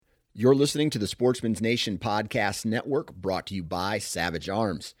You're listening to the Sportsman's Nation Podcast Network, brought to you by Savage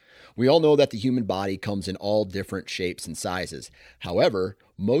Arms. We all know that the human body comes in all different shapes and sizes. However,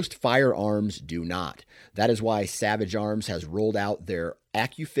 most firearms do not. That is why Savage Arms has rolled out their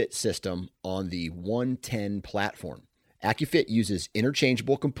AccuFit system on the 110 platform. AccuFit uses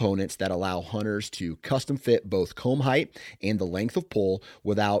interchangeable components that allow hunters to custom fit both comb height and the length of pull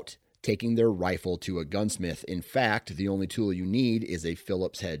without taking their rifle to a gunsmith. In fact, the only tool you need is a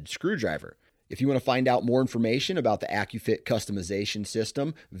Phillips head screwdriver. If you want to find out more information about the AccuFit customization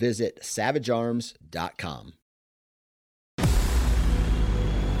system, visit savagearms.com.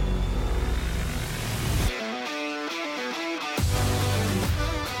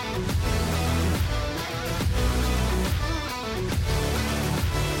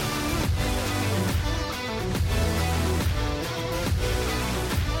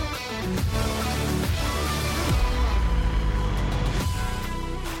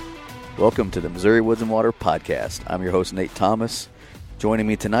 Welcome to the Missouri Woods and Water Podcast. I'm your host, Nate Thomas. Joining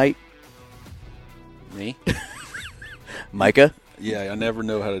me tonight, me, Micah. Yeah, I never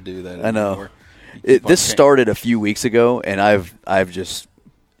know how to do that. I know. This started a few weeks ago, and I've just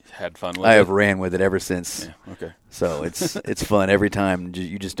had fun with it. I have ran with it ever since. Yeah, okay. So it's fun every time.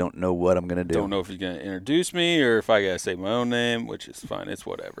 You just don't know what I'm going to do. Don't know if you're going to introduce me or if I got to say my own name, which is fine. It's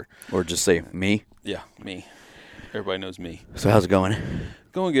whatever. Or just say me. Yeah, me. Everybody knows me. So how's it going?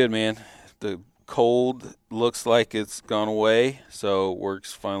 Going good, man. The cold looks like it's gone away, so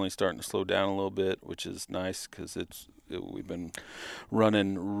work's finally starting to slow down a little bit, which is nice because we've been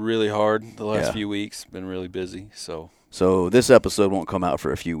running really hard the last few weeks. Been really busy, so this episode won't come out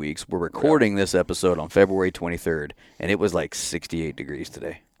for a few weeks. We're recording this episode on February 23rd, and it was like 68 degrees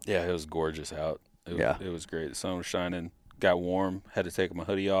today. Yeah, it was gorgeous out. It was great. The sun was shining. Got warm. Had to take my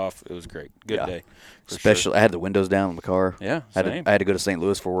hoodie off. It was great. Good day. Especially, sure. I had the windows down in the car. Yeah, same. I had to go to St.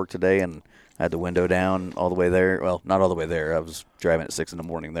 Louis for work today, and I had the window down all the way there. Well, not all the way there. I was driving at 6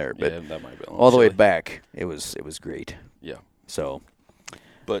 a.m. there, but that might be all the way back. It was great. Yeah. So,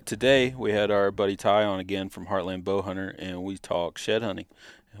 but today we had our buddy Ty on again from Heartland Bowhunter, and we talked shed hunting.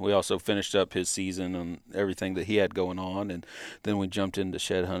 We also finished up his season and everything that he had going on, and then we jumped into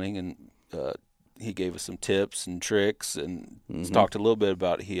shed hunting, and he gave us some tips and tricks, and talked a little bit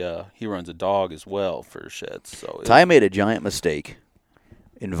about he runs a dog as well for sheds. So Ty made a giant mistake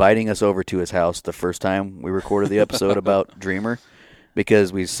inviting us over to his house the first time we recorded the episode about Dreamer,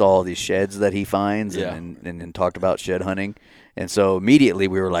 because we saw these sheds that he finds and talked about shed hunting. And so immediately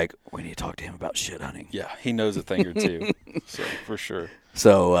we were like, we need to talk to him about shed hunting. Yeah, he knows a thing or two, so for sure.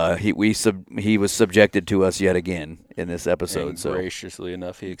 So he was subjected to us yet again in this episode. And graciously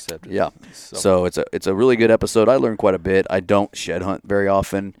enough, he accepted. Yeah. So it's a really good episode. I learned quite a bit. I don't shed hunt very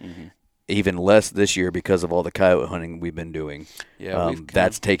often, even less this year because of all the coyote hunting we've been doing. Yeah,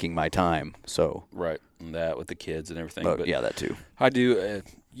 that's taking my time. So right, and that with the kids and everything. But yeah, that too. I do.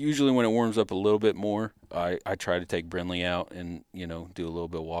 Usually when it warms up a little bit more, I try to take Brinley out and, do a little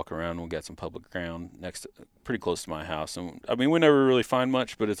bit of walk around. We got some public ground pretty close to my house. And I mean, we never really find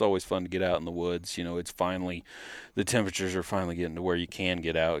much, but it's always fun to get out in the woods. The temperatures are finally getting to where you can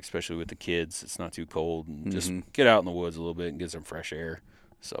get out, especially with the kids. It's not too cold, and just get out in the woods a little bit and get some fresh air.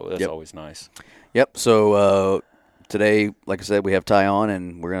 So that's always nice. Yep. So today, like I said, we have Ty on,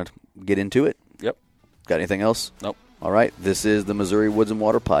 and we're going to get into it. Yep. Got anything else? Nope. All right, this is the Missouri Woods and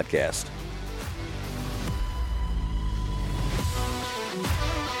Water Podcast.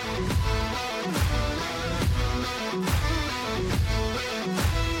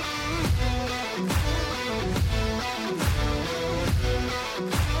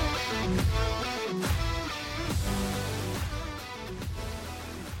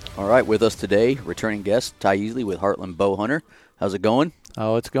 All right, with us today, returning guest, Ty Easley with Heartland Bowhunter. How's it going?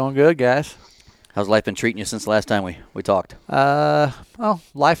 Oh, it's going good, guys. How's life been treating you since the last time we talked? Well,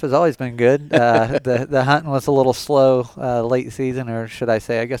 life has always been good. The hunting was a little slow late season, or should I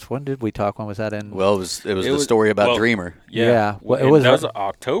say? I guess when did we talk? When was that in? Well, it was the story about Dreamer. Yeah. That was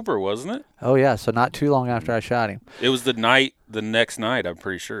October, wasn't it? Oh yeah, so not too long after I shot him. It was the next night. I'm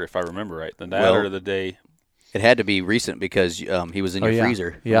pretty sure, if I remember right, or the day. It had to be recent because he was in your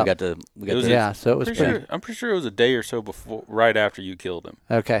freezer. Yeah. So it was pretty. I'm pretty sure it was a day or so before, right after you killed him.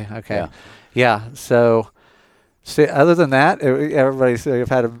 Okay. Yeah. So, other than that, I've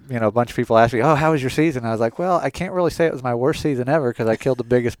had a bunch of people ask me, "Oh, how was your season?" I was like, "Well, I can't really say it was my worst season ever because I killed the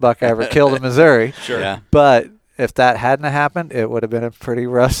biggest buck I ever killed in Missouri." Sure. Yeah. But if that hadn't happened, it would have been a pretty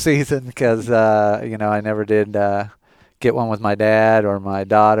rough season because I never did get one with my dad or my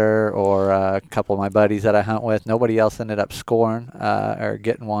daughter or a couple of my buddies that I hunt with. Nobody else ended up scoring or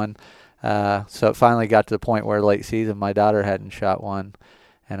getting one. So it finally got to the point where late season my daughter hadn't shot one.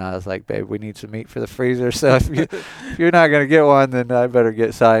 And I was like, babe, we need some meat for the freezer. So if you're not going to get one, then I better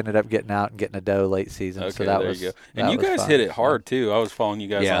get. So I ended up getting out and getting a doe late season. Okay, so that there was, you go. And you guys fun. hit it hard too. I was following you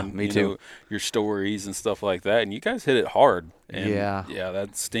guys on me too. Your stories and stuff like that, and you guys hit it hard. And yeah,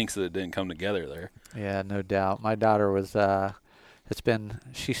 that stinks that it didn't come together there. Yeah, no doubt. My daughter was.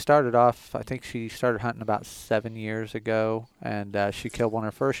 She started off. I think she started hunting about 7 years ago, and she killed one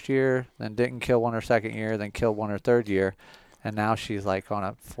her first year, then didn't kill one her second year, then killed one her third year. And now she's like on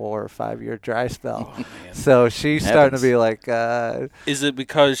a 4 or 5 year dry spell. Oh, man. So she's starting to be like. Is it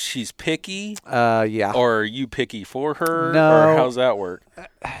because she's picky? Yeah. Or are you picky for her? No. Or how's that work?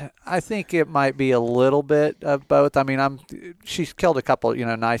 I think it might be a little bit of both. I mean, she's killed a couple,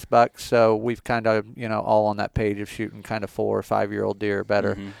 nice bucks. So we've kind of, all on that page of shooting kind of 4 or 5 year old deer or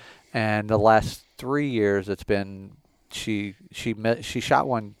better. Mm-hmm. And the last 3 years, it's been she shot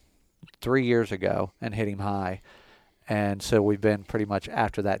one 3 years ago and hit him high. And so we've been pretty much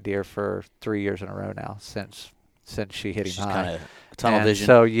after that deer for 3 years in a row now since she hit him She's high. kind of tunnel vision.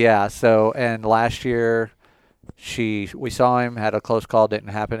 So and last year we saw him, had a close call, didn't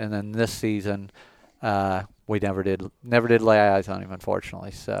happen, and then this season we never did lay eyes on him,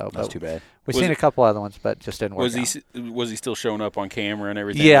 unfortunately. So that's too bad. We've seen a couple other ones, but just didn't work out. Was he still showing up on camera and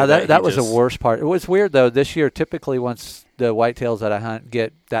everything? Yeah, that was the worst part. It was weird though. This year, typically once the whitetails that I hunt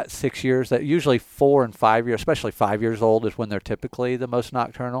get that 6 years, that usually 4 and 5 years, especially 5 years old, is when they're typically the most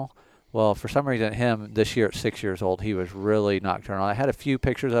nocturnal. Well, for some reason, him this year at 6 years old, he was really nocturnal. I had a few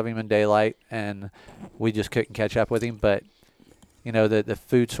pictures of him in daylight, and we just couldn't catch up with him. But the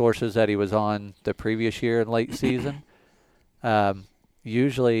food sources that he was on the previous year in late season,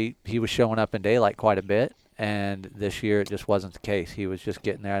 usually he was showing up in daylight quite a bit. And this year it just wasn't the case. He was just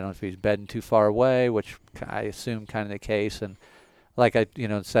getting there. I don't know if he was bedding too far away, which I assume kind of the case. And like I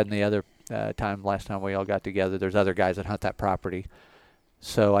said in the other last time we all got together, there's other guys that hunt that property.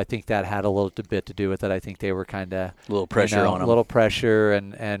 So I think that had a little bit to do with it. I think they were kind of a little pressure on them. A little pressure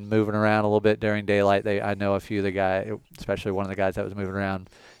and moving around a little bit during daylight. I know a few of the guys, especially one of the guys that was moving around,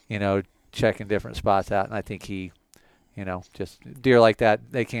 checking different spots out. And I think he, just deer like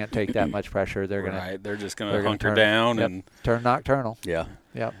that, they can't take that much pressure. They're they're just gonna hunker down and turn nocturnal. Yeah.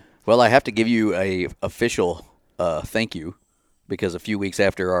 Yep. Well, I have to give you a official thank you, because a few weeks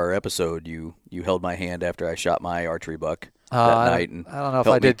after our episode, you held my hand after I shot my archery buck that night, and I don't know if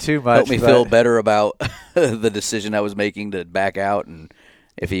I did too much. Helped me feel better about the decision I was making to back out, and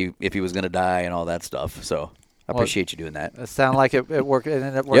if he was going to die and all that stuff. So I appreciate you doing that. It sounded like it worked. It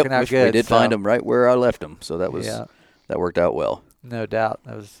ended up working out good. We did find him right where I left him, so that was that worked out well. No doubt,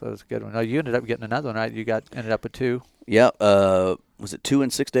 that was a good one. Oh, you ended up getting another one, right? You ended up with 2. Yeah. Was it 2 in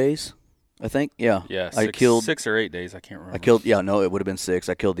 6 days? I think, yeah. Yeah, I killed 6 or 8 days. I can't remember. It would have been 6.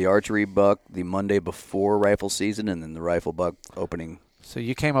 I killed the archery buck the Monday before rifle season, and then the rifle buck opening. So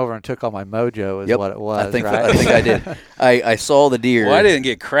you came over and took all my mojo, what it was. I think right? I did. I saw the deer. Well, I didn't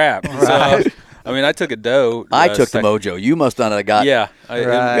get crap. Right. So, I took a doe. I took the mojo. You must not have got. Yeah, it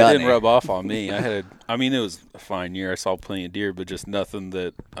didn't it. rub off on me. It was a fine year. I saw plenty of deer, but just nothing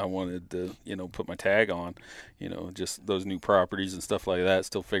that I wanted to, put my tag on. Just those new properties and stuff like that.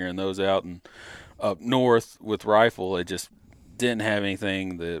 Still figuring those out. And up north with rifle, it just didn't have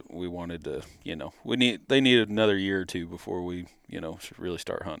anything that we wanted to. They needed another year or two before we, should really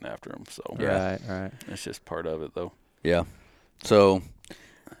start hunting after them. So right. That's just part of it, though. Yeah. So.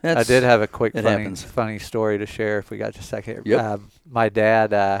 I did have a quick funny story to share if we got just a second. Yep. My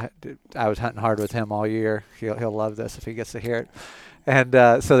dad, I was hunting hard with him all year. He'll love this if he gets to hear it. And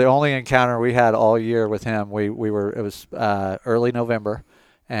so the only encounter we had all year with him, it was early November,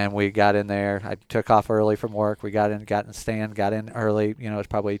 and we got in there. I took off early from work. We got in stand, got in early. It was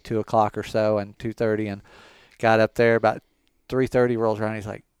probably 2:00 or so, and 2:30, and got up there about 3:30. Rolls around. He's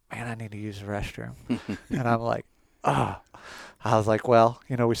like, "Man, I need to use the restroom," and I'm like, "Oh." I was like, well,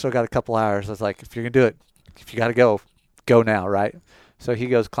 we still got a couple hours. I was like, if you're going to do it, if you got to go now, right? So he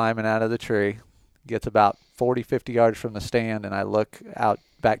goes climbing out of the tree, gets about 40, 50 yards from the stand, and I look out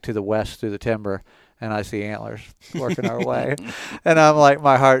back to the west through the timber, and I see antlers working our way. And I'm like,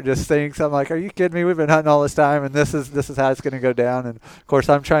 my heart just sinks. I'm like, are you kidding me? We've been hunting all this time, and this is how it's going to go down. And, of course,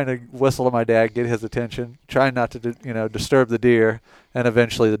 I'm trying to whistle to my dad, get his attention, trying not to, disturb the deer. And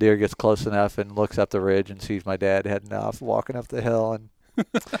eventually the deer gets close enough and looks up the ridge and sees my dad heading off, walking up the hill. And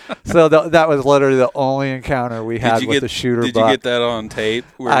so that was literally the only encounter we had with the shooter buck. Did you get that on tape?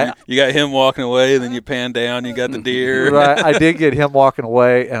 Where you got him walking away, and then you pan down, you got the deer. Right. I did get him walking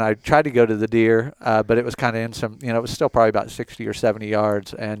away, and I tried to go to the deer, but it was kind of in some, it was still probably about 60 or 70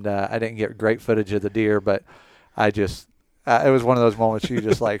 yards, and I didn't get great footage of the deer, but I just, it was one of those moments you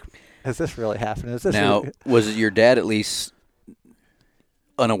just like, is this really happening? Is this now, really? Was it your dad at least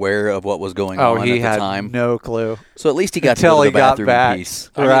unaware of what was going on he at the had time. no clue. So at least he got Until to go to he the bathroom got back. in peace.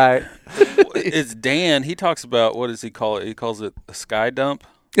 Right. It's Dan. He talks about, what does he call it? He calls it a sky dump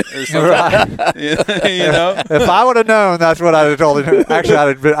or something. Right. You know? If I would have known, that's what I'd have told him. Actually,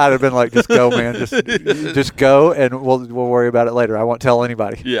 I'd have been like, just go, man. Just go, and we'll worry about it later. I won't tell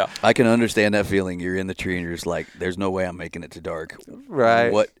anybody. Yeah. I can understand that feeling. You're in the tree and you're just like, there's no way I'm making it to dark.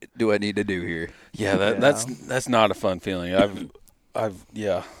 Right. What do I need to do here? Yeah, that's not a fun feeling. I've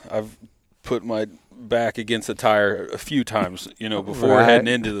put my back against a tire a few times, before Right. heading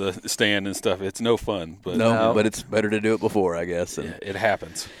into the stand and stuff. It's no fun, but No, but it's better to do it before, I guess. And it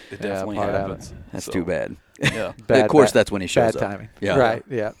happens. It definitely part of happens. that's So, too bad. Yeah. Of course, that's when he shows bad up. timing. Yeah. Right.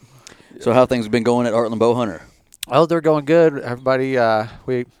 Yeah. So how things been going at Heartland Bowhunter? Oh, they're going good. Everybody,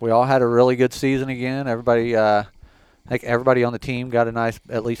 we all had a really good season again. Everybody, I think everybody on the team got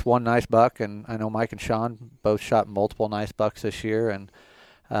at least one nice buck, and I know Mike and Sean both shot multiple nice bucks this year, and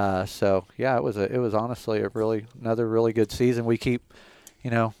so yeah, it was honestly another really good season. We keep,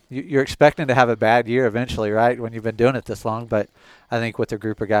 you're expecting to have a bad year eventually, right? When you've been doing it this long, but I think with the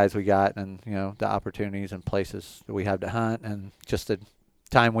group of guys we got, and the opportunities and places that we have to hunt, and just the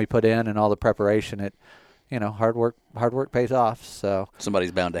time we put in and all the preparation, hard work pays off. So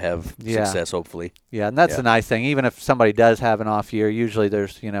Somebody's bound to have Yeah. success, hopefully. yeah, and that's Yeah. the nice thing. Even if somebody does have an off year, usually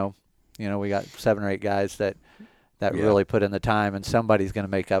there's we got 7 or 8 guys that Yeah. really put in the time, and somebody's going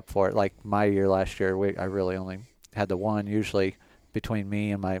to make up for it. Like my year last year, I really only had the one. Usually between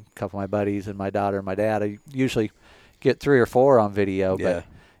me and my couple of my buddies and my daughter and my dad, I usually get 3 or 4 on video. Yeah. But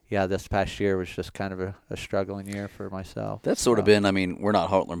yeah, this past year was just kind of a struggling year for myself. That's sort of been, we're not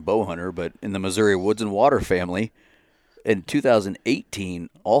Heartland Bowhunter, but in the Missouri Woods and Water family, in 2018,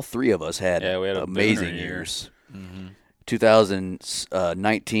 all 3 of us had, Yeah, we had a amazing booner year. years.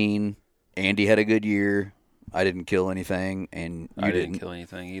 2019, Andy had a good year. I didn't kill anything, and you I didn't kill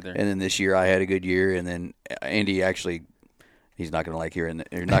anything either. And then this year I had a good year, and then Andy actually, he's not going to like hearing that.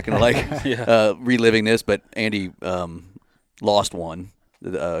 You're not going to like reliving this, but Andy lost one,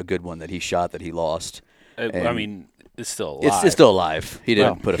 a good one that he shot that he lost. It's still alive. It's still alive. He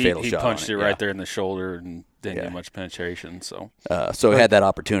didn't put a fatal he shot punched on it it. right there in the shoulder and didn't Yeah. get much penetration. So So he had that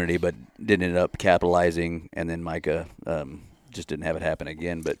opportunity, but didn't end up capitalizing, and then Micah just didn't have it happen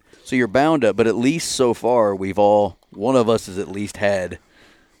again. But so you're bound up, but at least so far one of us has at least had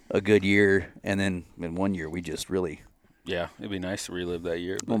a good year, and then in one year we just really, yeah, it'd be nice to relive that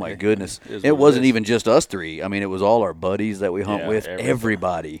year. oh but my hey, goodness, is it what wasn't is. even just us 3. It was all our buddies that we hunt Yeah, with. everybody.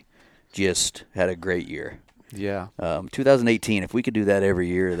 Everybody just had a great year. Yeah. 2018, if we could do that every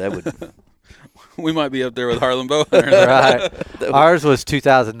year, that would. We might be up there with Heartland Bowhunter. Right. Ours was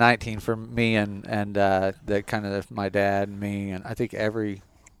 2019 for me and the kind of my dad and me, and I think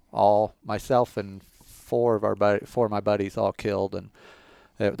myself and 4 of my buddies all killed, and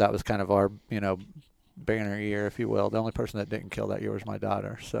that was kind of our banner year, if you will. The only person that didn't kill that year was my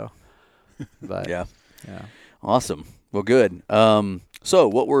daughter. So, but Yeah. yeah. Awesome. Well, good. So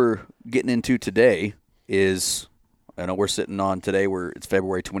what we're getting into today is, I know we're sitting on today, it's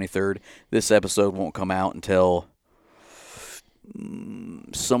February 23rd. This episode won't come out until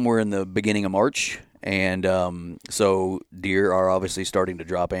somewhere in the beginning of March. And so deer are obviously starting to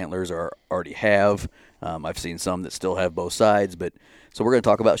drop antlers, or already have. I've seen some that still have both sides. But so we're going to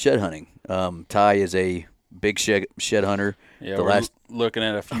talk about shed hunting. Ty is a big shed hunter. Yeah, we're looking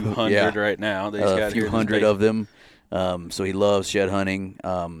at a few hundred right now. That he's got a few here in his hundred basement. of them. So he loves shed hunting.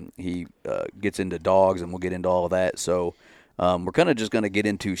 He gets into dogs, and we'll get into all of that. So we're kind of just going to get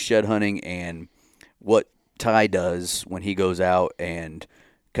into shed hunting and what Ty does when he goes out, and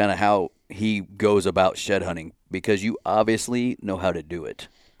kind of how he goes about shed hunting, because you obviously know how to do it.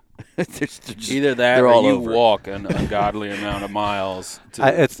 Either that they're or all you over. walk an ungodly amount of miles.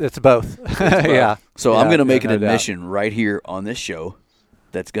 It's both. Yeah. So I'm Yeah, going to make yeah, an no doubt. admission right here on this show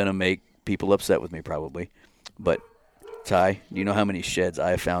that's going to make people upset with me probably. But Ty, do you know how many sheds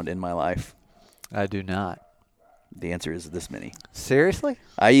I have found in my life? I do not. The answer is this many. Seriously?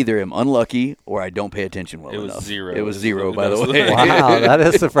 I either am unlucky or I don't pay attention well It was enough. 0. It was Is 0, what by the it way. was. Wow, that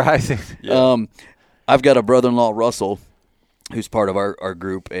is surprising. Yeah. I've got a brother-in-law, Russell, who's part of our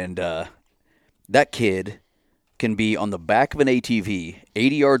group, and that kid can be on the back of an ATV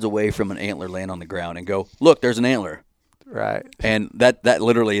 80 yards away from an antler laying on the ground and go, look, there's an antler. Right. And that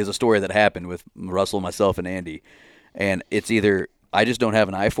literally is a story that happened with Russell, myself, and Andy. And it's either I just don't have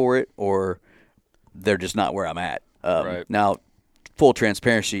an eye for it, or they're just not where I'm at. Right. Now, full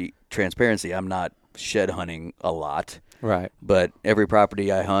transparency, I'm not shed hunting a lot. Right. But every property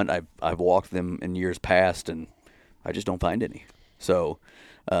I hunt, I've walked them in years past, and I just don't find any. So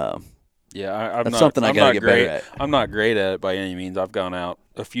Yeah, that's something I gotta get better at. I'm not great at it by any means. I've gone out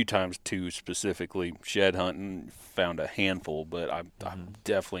a few times too, specifically shed hunting, found a handful, but I'm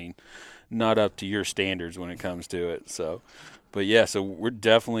definitely not up to your standards when it comes to it. So, but yeah, so we're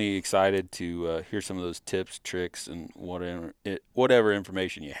definitely excited to hear some of those tips, tricks, and whatever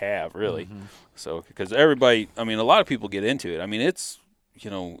information you have, really. So, because everybody, I mean, a lot of people get into it. I mean, it's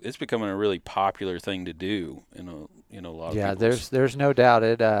becoming a really popular thing to do in a lot of yeah. people's. There's no doubt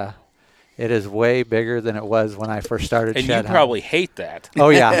it is way bigger than it was when I first started and shed you hunting. probably hate that. Oh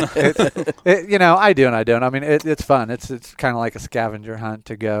yeah, I do and I don't. I mean, it's fun. It's kind of like a scavenger hunt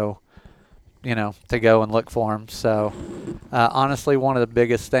to go and look for them. So honestly, one of the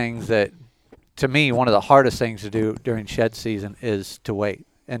biggest things that, to me, one of the hardest things to do during shed season is to wait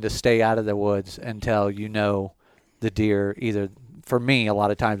and to stay out of the woods until the deer. Either for me, a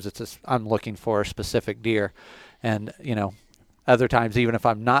lot of times I'm looking for a specific deer, and other times, even if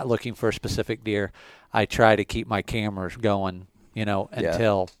I'm not looking for a specific deer, I try to keep my cameras going,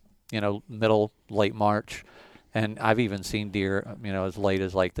 until, late March. And I've even seen deer, as late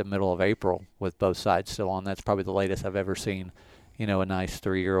as like the middle of April with both sides still on. That's probably the latest I've ever seen, a nice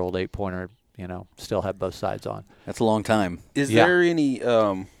 3-year-old 8-pointer, still have both sides on. That's a long time. Is there any,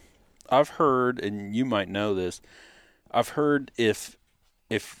 I've heard, and you might know this, I've heard if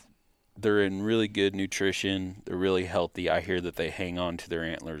they're in really good nutrition, they're really healthy, I hear that they hang on to their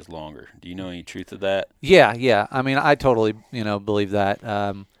antlers longer. Do you know any truth to that? Yeah. I mean, I totally, believe that.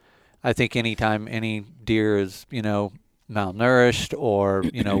 I think anytime any deer is, malnourished or,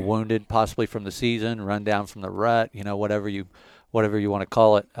 wounded possibly from the season, run down from the rut, whatever you want to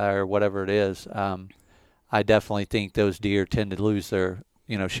call it or whatever it is, I definitely think those deer tend to lose their,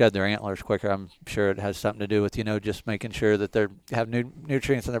 shed their antlers quicker. I'm sure it has something to do with, just making sure that they have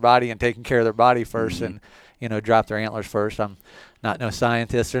nutrients in their body and taking care of their body first and, drop their antlers first. I'm not no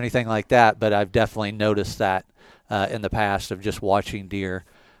scientist or anything like that, but I've definitely noticed that in the past of just watching deer.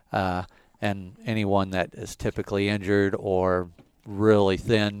 And anyone that is typically injured or really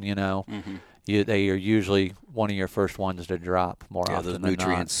thin, they are usually one of your first ones to drop more often those than not.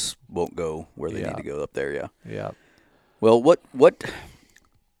 nutrients won't go where they need to go up there, Yeah. Well, what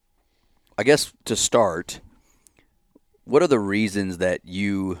I guess to start, what are the reasons that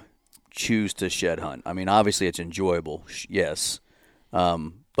you choose to shed hunt? I mean, obviously it's enjoyable, yes,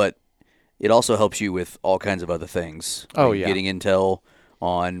 but it also helps you with all kinds of other things. Getting intel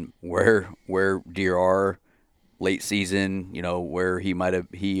on where deer are late season, where he might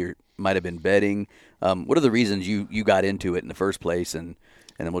have been bedding. What are the reasons you got into it in the first place, and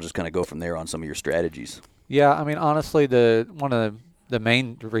then we'll just kind of go from there on some of your strategies. Yeah, I mean, honestly, one of the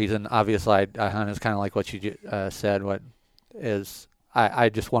main reason, obviously, I hunt is kind of like what you said. What is I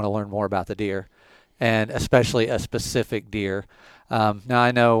just want to learn more about the deer, and especially a specific deer. Now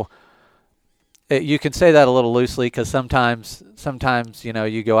I know. You can say that a little loosely because sometimes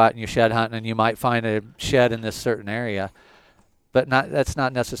you go out and you shed hunting and you might find a shed in this certain area, but that's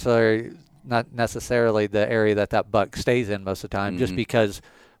not necessarily the area that buck stays in most of the time. Just because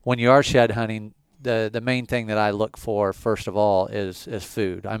when you are shed hunting, the main thing that I look for first of all is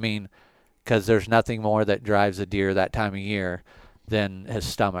food. I mean, because there's nothing more that drives a deer that time of year than his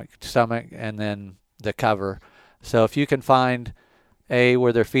stomach, and then the cover. So if you can find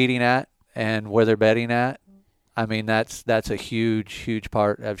where they're feeding at and where they're bedding at, I mean, that's a huge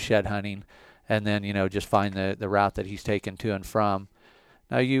part of shed hunting. And then, just find the route that he's taken to and from.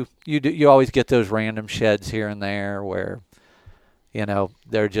 Now you always get those random sheds here and there where,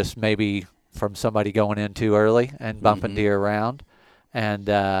 they're just maybe from somebody going in too early and bumping deer around. And,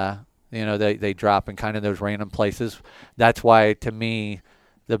 they drop in kind of those random places. That's why, to me,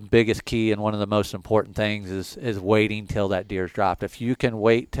 the biggest key and one of the most important things is waiting till that deer's dropped. If you can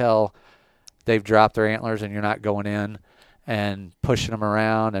wait till they've dropped their antlers and you're not going in and pushing them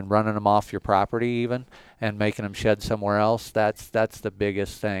around and running them off your property even and making them shed somewhere else, that's the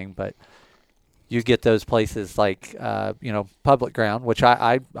biggest thing. But you get those places like, public ground, which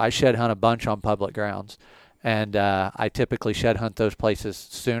I shed hunt a bunch on public grounds. And I typically shed hunt those places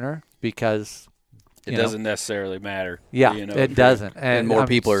sooner because it doesn't necessarily matter. Yeah, it doesn't. And more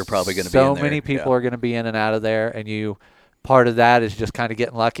people are probably going to be in there. So many people are going to be in and out of there, and part of that is just kind of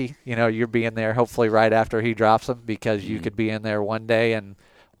getting lucky. You're being there hopefully right after he drops them because you could be in there one day and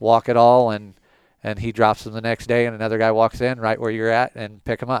walk it all, and he drops them the next day, and another guy walks in right where you're at and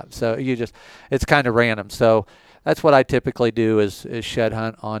pick them up. So it's kind of random. So that's what I typically do is shed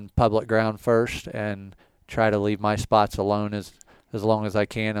hunt on public ground first and try to leave my spots alone as long as I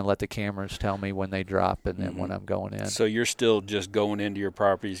can and let the cameras tell me when they drop and then when I'm going in. So you're still just going into your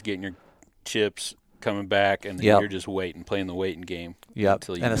properties, getting your chips, coming back, and then you're just waiting, playing the waiting game. Yep.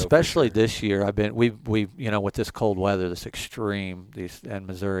 And especially this year, we with this cold weather, this extreme, in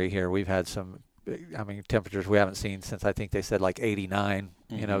Missouri here, we've had some, temperatures we haven't seen since I think they said like 89.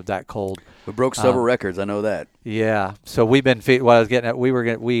 That cold. We broke several records. I know that. Yeah. So we've been what I was getting at.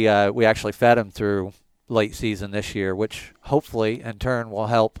 We actually fed them through late season this year, which hopefully in turn will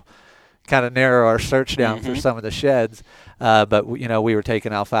help kind of narrow our search down for some of the sheds. But we were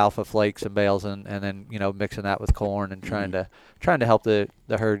taking alfalfa flakes and bales and then mixing that with corn and trying to help the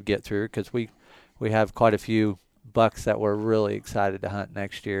herd get through, because we have quite a few bucks that we're really excited to hunt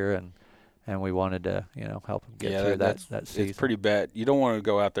next year, and we wanted to help them get through that season. It's pretty bad. You don't want to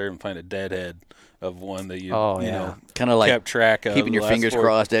go out there and find a deadhead of one that you kind of like kept track of, keeping your fingers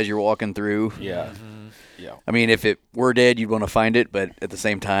crossed as you're walking through. Yeah. Yeah. I mean, if it were dead, you'd want to find it, but at the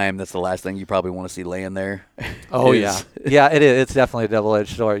same time, that's the last thing you probably want to see laying there. Oh, yeah. Yeah, it is. It's definitely a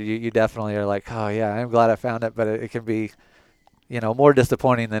double-edged sword. You definitely are like, oh, yeah, I'm glad I found it, but it can be, more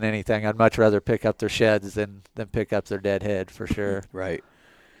disappointing than anything. I'd much rather pick up their sheds than pick up their dead head, for sure. Right.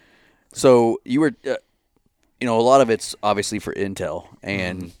 So you were, a lot of it's obviously for intel,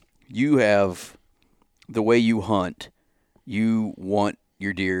 and you have the way you hunt, you want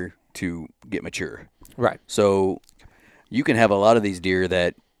your deer to get mature. Right. So you can have a lot of these deer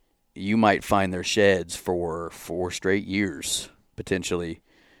that you might find their sheds for 4 straight years, potentially.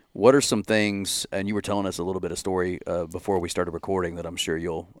 What are some things, and you were telling us a little bit of story before we started recording that I'm sure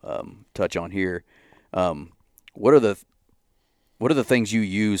you'll touch on here. What are the things you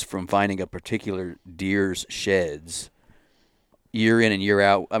use from finding a particular deer's sheds year in and year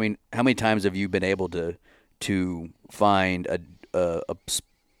out? I mean, how many times have you been able to find a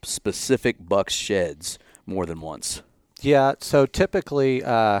specific buck's sheds more than once? Yeah, so typically,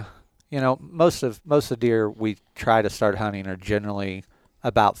 most of the deer we try to start hunting are generally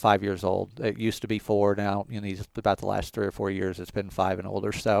about 5 years old. It used to be 4. Now, about the last 3 or 4 years, it's been 5 and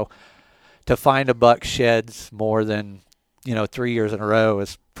older. So to find a buck sheds more than 3 years in a row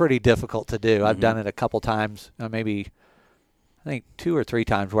is pretty difficult to do. I've done it a couple times, maybe I think 2 or 3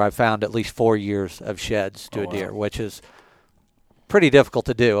 times, where I've found at least 4 years of sheds to a deer, which is pretty difficult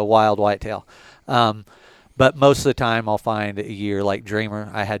to do, a wild whitetail. But most of the time I'll find a year, like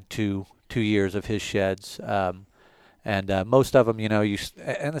Dreamer. I had two years of his sheds. And most of them,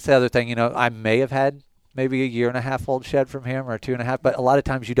 and that's the other thing, I may have had maybe a 1.5 year old shed from him, or 2.5, but a lot of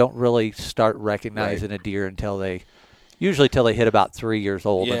times you don't really start recognizing a deer until they hit about 3 years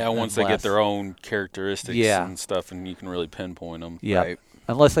old. Yeah, once they get their own characteristics and stuff, and you can really pinpoint them. Yeah. Right.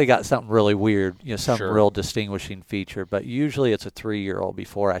 Unless they got something really weird, some real distinguishing feature. But usually it's a 3-year-old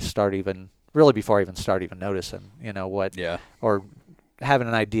before I start even noticing, or having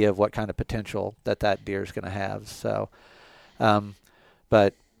an idea of what kind of potential that deer is going to have. So,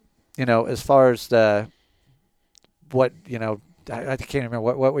 but, as far as I can't remember.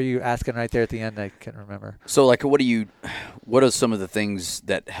 What were you asking right there at the end? I can't remember. So, like, what are some of the things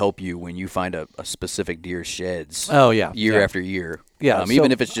that help you when you find a specific deer's sheds? Oh, yeah. Year after year. Yeah.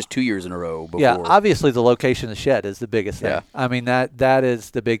 Even if it's just 2 years in a row before. Yeah, obviously the location of the shed is the biggest thing. Yeah. I mean, that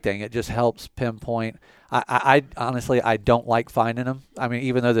is the big thing. It just helps pinpoint. I honestly, I don't like finding them. I mean,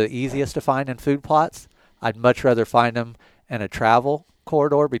 even though they're the easiest to find in food plots, I'd much rather find them in a travel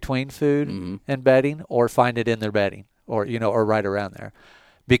corridor between food and bedding, or find it in their bedding. Or right around there,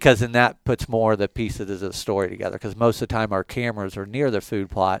 because then that puts more of the pieces of the story together. Because most of the time our cameras are near the food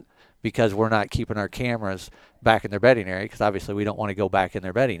plot, because we're not keeping our cameras back in their bedding area, because obviously we don't want to go back in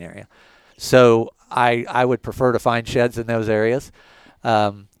their bedding area. So I would prefer to find sheds in those areas.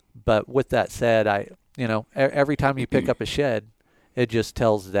 But with that said, every time you pick up a shed, it just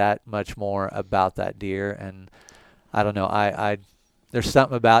tells that much more about that deer. And I don't know, there's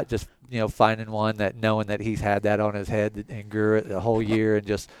something about just finding one that, knowing that he's had that on his head and grew it the whole year, and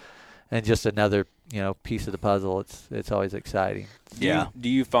just another piece of the puzzle. It's always exciting. Yeah. Do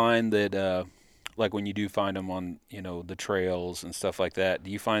you find that like when you do find them on the trails and stuff like that, do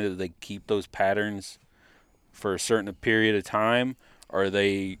you find that they keep those patterns for a certain period of time, or is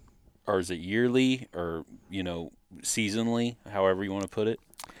it yearly, or seasonally, however you want to put it?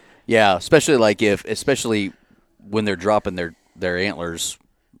 Yeah, especially when they're dropping their antlers.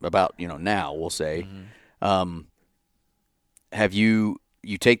 About now, we'll say, have you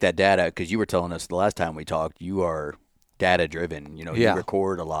take that data, because you were telling us the last time we talked, you are data driven. You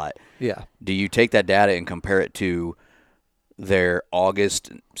record a lot. Yeah. Do you take that data and compare it to their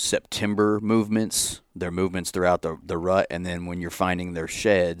August, September movements, their movements throughout the rut, and then when you're finding their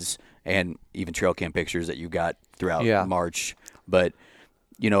sheds, and even trail cam pictures that you got throughout March? But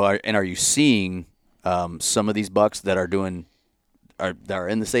are you seeing some of these bucks that are that are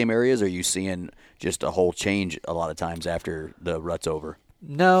in the same areas? Or are you seeing just a whole change a lot of times after the rut's over?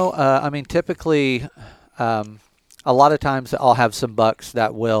 No, I mean, typically, a lot of times I'll have some bucks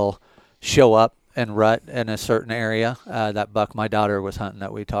that will show up and rut in a certain area. That buck my daughter was hunting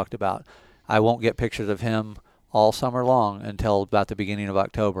that we talked about, I won't get pictures of him all summer long until about the beginning of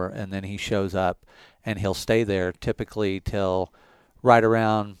October, and then he shows up and he'll stay there typically till right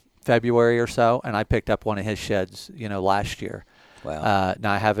around February or so. And I picked up one of his sheds, last year. Wow.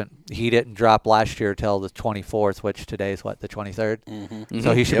 Now he didn't drop last year till the 24th, which today's the 23rd. Mm-hmm.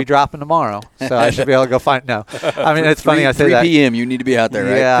 So he should be dropping tomorrow. So I should be able to go find, no. I mean, it's funny I say 3 that. 3 p.m. you need to be out there,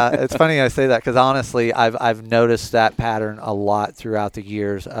 right? Yeah, it's funny I say that because honestly, I've noticed that pattern a lot throughout the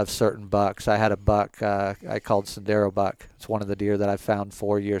years of certain bucks. I had a buck I called Sendero buck. It's one of the deer that I've found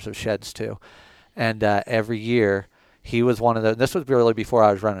 4 years of sheds to. And every year, he was one of the, this was really before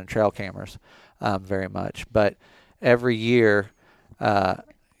I was running trail cameras very much, but every year,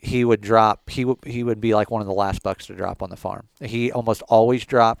 he would drop. He would be like one of the last bucks to drop on the farm. He almost always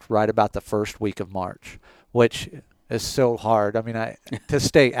dropped right about the first week of March, which is so hard. I mean, to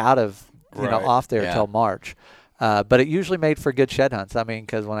stay out of off there till March. But it usually made for good shed hunts. I mean,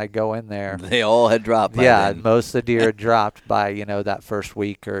 because when I go in there, they all had dropped. Most of the deer had dropped by that first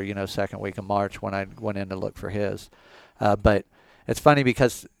week or second week of March when I went in to look for his. But it's funny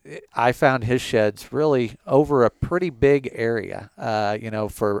because I found his sheds really over a pretty big area,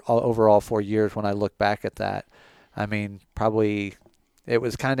 for overall 4 years when I look back at that. I mean, probably it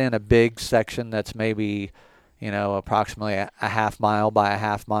was kind of in a big section that's maybe, approximately a half mile by a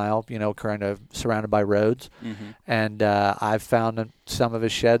half mile, kind of surrounded by roads. Mm-hmm. And I've found some of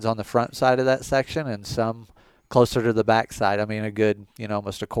his sheds on the front side of that section and some closer to the back side. I mean, a good,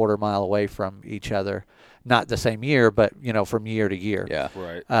 almost a quarter mile away from each other. Not the same year, but, from year to year. Yeah.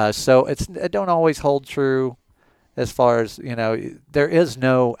 Right. So it don't always hold true as far as, there is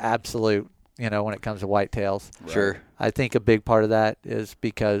no absolute, when it comes to whitetails. Right. Sure. I think a big part of that is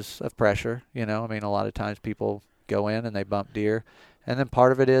because of pressure. I mean, a lot of times people go in and they bump deer. And then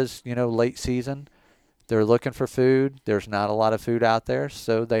part of it is, late season. They're looking for food. There's not a lot of food out there,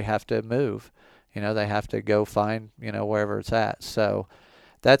 so they have to move. They have to go find, wherever it's at. So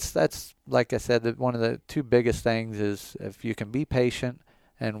that's like I said, one of the two biggest things is if you can be patient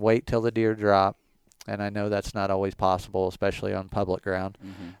and wait till the deer drop, and I know that's not always possible, especially on public ground.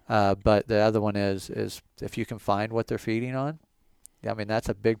 Mm-hmm. But the other one is if you can find what they're feeding on. I mean, that's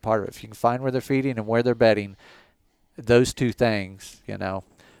a big part of it. If you can find where they're feeding and where they're bedding, those two things,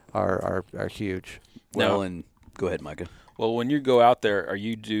 are huge. Well, and go ahead, Micah. Well, when you go out there,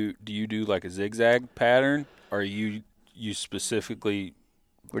 do you do like a zigzag pattern, or you specifically?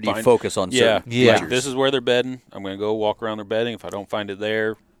 Or do you focus on certain features? Like, this is where they're bedding. I'm going to go walk around their bedding. If I don't find it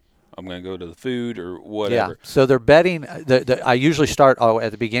there, I'm going to go to the food or whatever. Yeah. So they're bedding. I usually start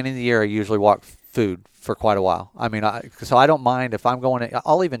at the beginning of the year. I usually walk food for quite a while. I mean, so I don't mind if I'm going to.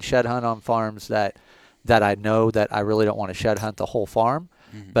 I'll even shed hunt on farms that I know that I really don't want to shed hunt the whole farm,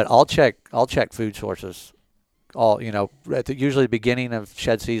 mm-hmm. but I'll check food sources. At usually the beginning of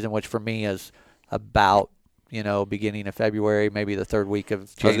shed season, which for me is about. Beginning of February, maybe the third week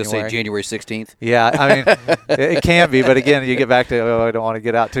of January. I was going to say January 16th. Yeah, I mean, it can be, but again, you get back to, I don't want to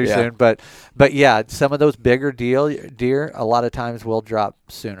get out too soon. But yeah, some of those bigger deer, a lot of times will drop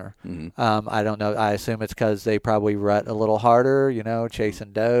sooner. Mm-hmm. I don't know. I assume it's because they probably rut a little harder,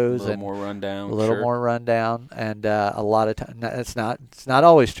 chasing does. A little more rundown. A little more rundown. And a lot of times, it's not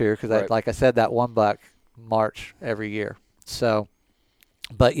always true because, like I said, that one buck March every year. So,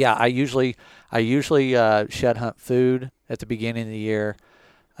 but yeah, I usually shed hunt food at the beginning of the year,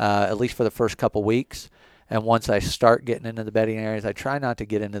 at least for the first couple weeks. And once I start getting into the bedding areas, I try not to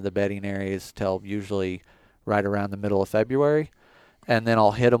get into the bedding areas till usually right around the middle of February. And then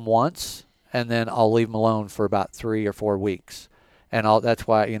I'll hit them once, and then I'll leave them alone for about 3 or 4 weeks. And that's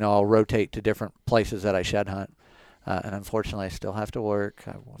why, I'll rotate to different places that I shed hunt. And unfortunately, I still have to work.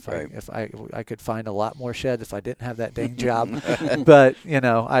 If I could find a lot more sheds if I didn't have that dang job. But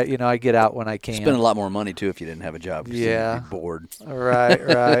I get out when I can. Spend a lot more money too if you didn't have a job. Yeah, you'd be bored.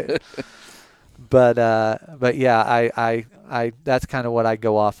 Right. But yeah, I that's kind of what I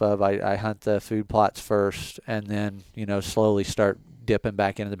go off of. I hunt the food plots first, and then slowly start dipping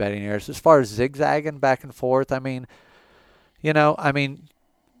back into the bedding areas. As far as zigzagging back and forth, I mean.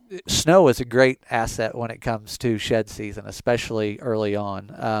 Snow is a great asset when it comes to shed season, especially early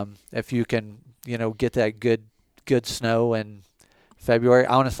on. If you can, get that good snow in February.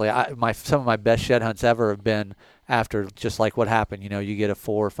 Honestly, some of my best shed hunts ever have been after just like what happened. You get a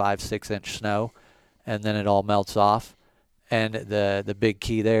 4, 5, 6 inch snow, and then it all melts off, And the big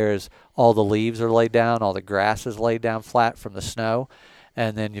key there is all the leaves are laid down, all the grass is laid down flat from the snow.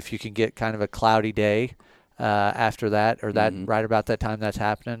 And then if you can get kind of a cloudy day after that, or that right about that time that's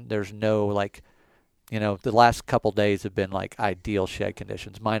happening, there's no like, the last couple days have been like ideal shed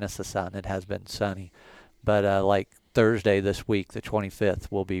conditions, minus the sun. It has been sunny. But like Thursday this week, the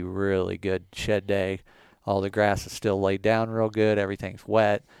 25th, will be really good shed day. All the grass is still laid down real good. Everything's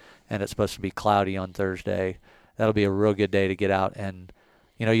wet, and it's supposed to be cloudy on Thursday. That'll be a real good day to get out, and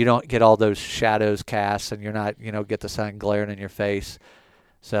you don't get all those shadows cast, and you're not get the sun glaring in your face.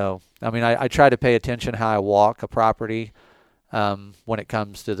 So I mean, I try to pay attention how I walk a property when it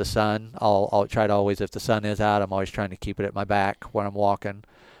comes to the sun. I'll try to always, if the sun is out, I'm always trying to keep it at my back when I'm walking.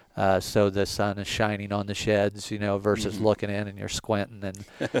 So the sun is shining on the sheds, versus looking in and you're squinting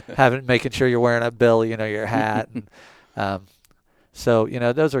and making sure you're wearing a bill, your hat. And, so,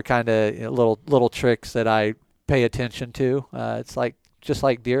 those are kind of little tricks that I pay attention to. It's just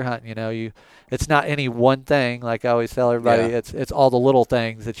like deer hunting, it's not any one thing. Like I always tell everybody, it's all the little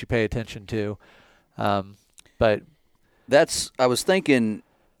things that you pay attention to. But I was thinking,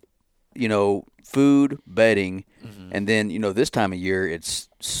 food, bedding, and then, this time of year, it's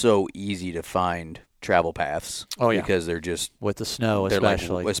so easy to find travel paths. Oh, yeah. Because they're just... with the snow,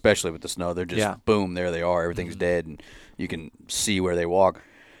 especially. Especially with the snow. They're just, boom, there they are. Everything's dead, and you can see where they walk.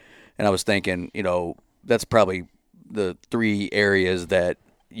 And I was thinking, that's probably the 3 areas that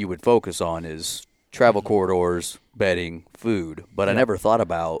you would focus on is travel corridors, bedding, food. But I never thought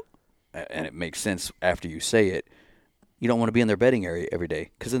about, and it makes sense after you say it, you don't want to be in their bedding area every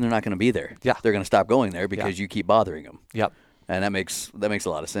day because then they're not going to be there. Yeah. They're going to stop going there because you keep bothering them. Yep. And that makes a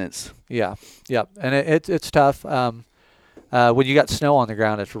lot of sense. Yeah. Yep. And it's tough. When you got snow on the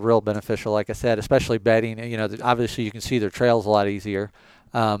ground, it's real beneficial, like I said, especially bedding. Obviously you can see their trails a lot easier.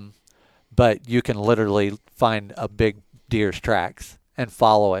 But you can literally find a big deer's tracks and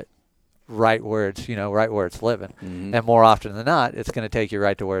follow it right where it's living. Mm-hmm. And more often than not, it's going to take you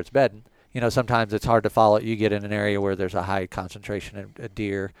right to where it's bedding. Sometimes it's hard to follow it. You get in an area where there's a high concentration of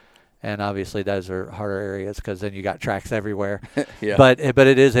deer, and obviously those are harder areas because then you got tracks everywhere. Yeah. But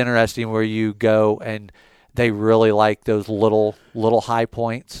it is interesting where you go and they really like those little high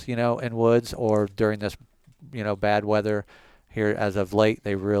points, in woods, or during this, bad weather here as of late,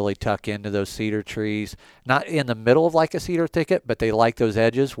 they really tuck into those cedar trees, not in the middle of like a cedar thicket, but they like those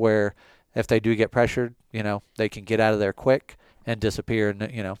edges where if they do get pressured, they can get out of there quick and disappear,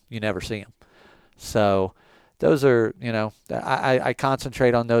 and you never see them. So those are, I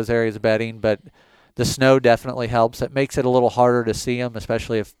concentrate on those areas of bedding, but the snow definitely helps. It makes it a little harder to see them,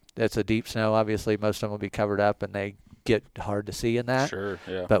 especially if it's a deep snow. Obviously, most of them will be covered up, and they get hard to see in that. Sure,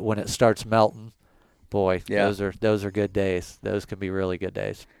 yeah. But when it starts melting, boy, those are good days. Those can be really good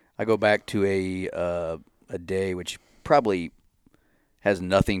days. I go back to a day which probably has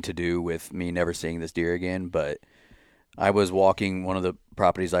nothing to do with me never seeing this deer again, but I was walking one of the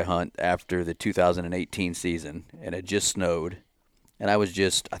properties I hunt after the 2018 season, and it just snowed, and I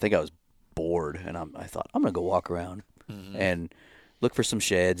think I was bored, and I thought, I'm going to go walk around and look for some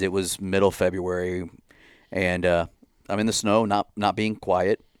sheds. It was middle February, and I'm in the snow, not being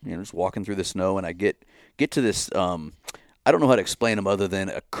quiet, just walking through the snow, and I get to this, I don't know how to explain them other than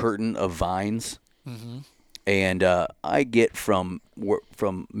a curtain of vines, and I get from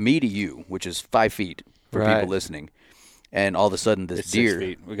me to you, which is 5 feet for people listening. And all of a sudden, this deer. 6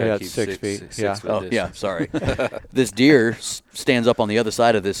 feet. We got to keep 6 feet. 6 Yeah. foot Oh, distance. yeah, sorry. This deer stands up on the other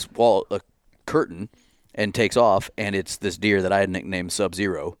side of this wall, a curtain, and takes off. And it's this deer that I had nicknamed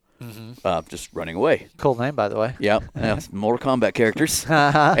Sub-Zero, just running away. Cool name, by the way. Yeah, Mortal Kombat characters.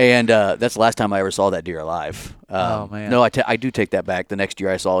 And that's the last time I ever saw that deer alive. Oh, man. No, I do take that back. The next year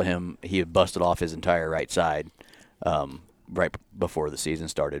I saw him, he had busted off his entire right side right before the season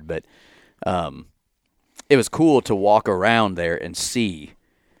started. But it was cool to walk around there and see.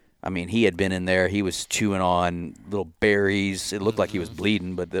 I mean, he had been in there. He was chewing on little berries. It looked like he was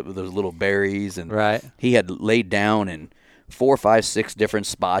bleeding, but those little berries. And he had laid down in 4, 5, 6 different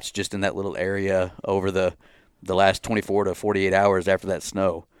spots just in that little area over the last 24 to 48 hours after that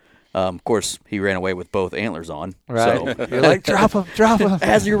snow. Of course, he ran away with both antlers on. Right. So. You're like, drop him.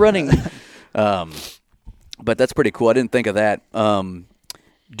 As you're running. But that's pretty cool. I didn't think of that.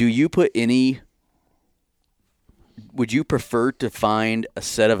 Do you put any... Would you prefer to find a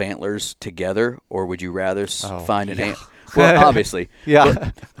set of antlers together, or would you rather find an antler? Well, obviously.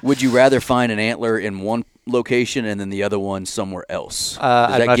 Yeah. Would you rather find an antler in one location and then the other one somewhere else?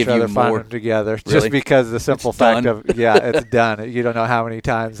 I'd much rather find them together, Really? just because the simple It's fact done? of it's done. You don't know how many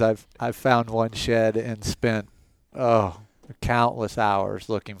times I've found one shed and spent countless hours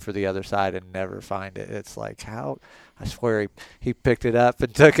looking for the other side and never find it. It's like, how? I swear he picked it up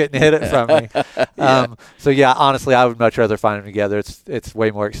and took it and hid it from me. So yeah, honestly, I would much rather find them together. It's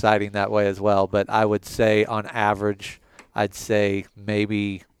way more exciting that way as well. But I would say on average, I'd say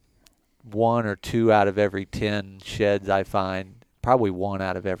maybe 1 or 2 out of every 10 sheds I find, probably 1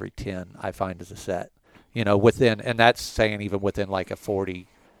 out of every 10 I find is a set. Within, and that's saying even within like a 40,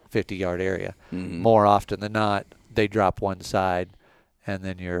 50-yard area. More often than not, they drop one side, and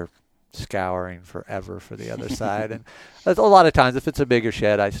then you're scouring forever for the other side. And a lot of times, if it's a bigger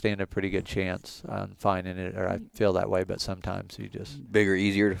shed, I stand a pretty good chance on finding it, or I feel that way. But sometimes you just bigger,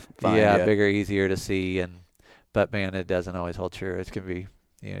 easier to find. Yeah, bigger, easier to see. But man, it doesn't always hold true. It can be,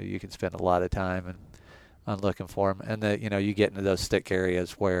 you can spend a lot of time on looking for them, and you get into those thick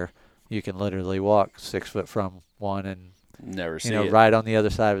areas where you can literally walk 6 foot from one and never see it. Right on the other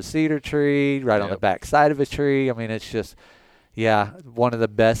side of a cedar tree, right on the back side of a tree. I mean, it's just, one of the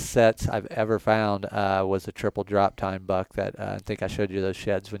best sets I've ever found was a triple drop time buck that I think I showed you those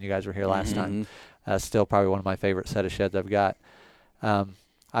sheds when you guys were here last time. Still probably one of my favorite set of sheds I've got.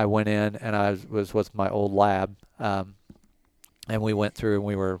 I went in and I was with my old lab, and we went through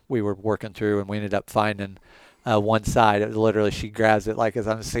and we were working through, and we ended up finding one side. It was literally, she grabs it like as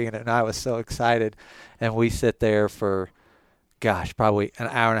I'm seeing it, and I was so excited. And we sit there for, probably an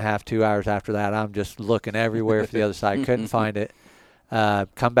hour and a half, 2 hours after that. I'm just looking everywhere for the other side. Couldn't find it.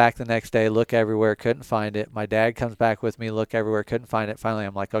 Come back the next day, look everywhere, couldn't find it. My dad comes back with me, look everywhere, couldn't find it. Finally,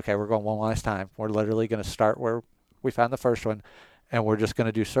 I'm like, okay, we're going one last time. We're literally going to start where we found the first one, and we're just going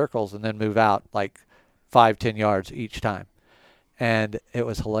to do circles and then move out like 5-10 yards each time. And it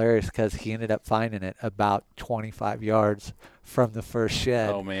was hilarious because he ended up finding it about 25 yards from the first shed.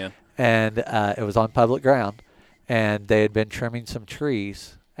 Oh, man. And it was on public ground. And they had been trimming some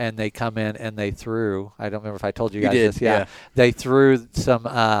trees. And they come in and they threw, I don't remember if I told you guys this. Yeah. They threw some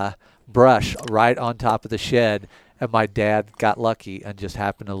brush right on top of the shed. And my dad got lucky and just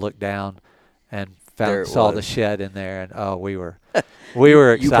happened to look down and saw the shed in there. And, we were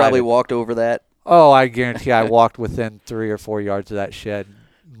excited. You probably walked over that. Oh, I guarantee I walked within 3 or 4 yards of that shed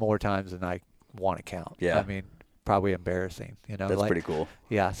more times than I want to count. Yeah. I mean, probably embarrassing, That's pretty cool.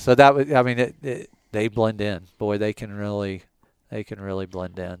 Yeah. So that was, I mean, they blend in. Boy, they can really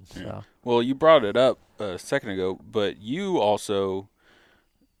blend in. So. Yeah. Well, you brought it up a second ago, but you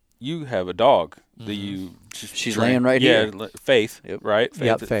have a dog that you just She's laying right here. Yeah, Faith, right?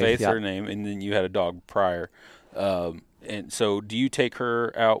 Faith's Faith's her name, and then you had a dog prior. And so do you take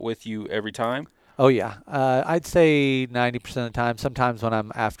her out with you every time? Oh, yeah. I'd say 90% of the time. Sometimes when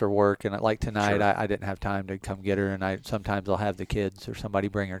I'm after work, and like tonight, sure. I didn't have time to come get her, and sometimes I'll have the kids or somebody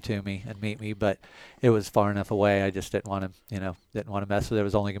bring her to me and meet me, but it was far enough away. I just didn't want to mess with it. It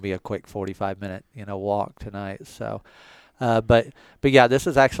was only going to be a quick 45-minute, walk tonight. So, but yeah, this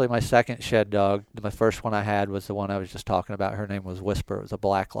is actually my second shed dog. My first one I had was the one I was just talking about. Her name was Whisper. It was a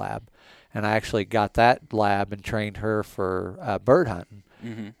black lab. And I actually got that lab and trained her for bird hunting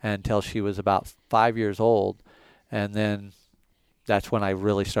until she was about 5 years old. And then that's when I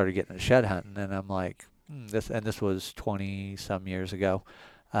really started getting into shed hunting. And I'm like, this was 20-some years ago.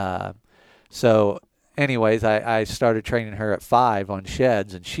 So anyways, I started training her at 5 on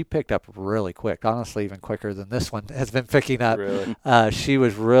sheds, and she picked up really quick, honestly, even quicker than this one has been picking up. Really? She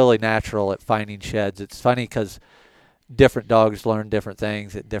was really natural at finding sheds. It's funny because different dogs learn different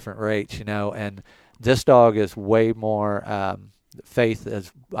things at different rates, and this dog is way more, Faith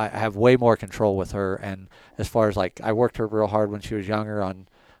is, I have way more control with her. And as far as I worked her real hard when she was younger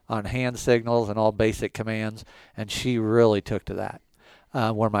on hand signals and all basic commands, and she really took to that.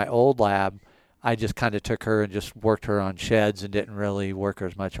 Where my old lab, I just kind of took her and just worked her on sheds and didn't really work her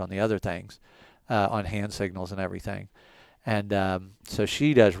as much on the other things, on hand signals and everything. And so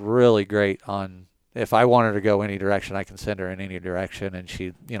she does really great on, if I want her to go any direction, I can send her in any direction, and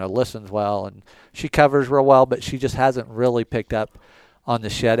she, listens well, and she covers real well, but she just hasn't really picked up on the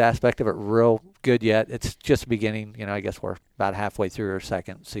shed aspect of it real good yet. It's just beginning, I guess we're about halfway through her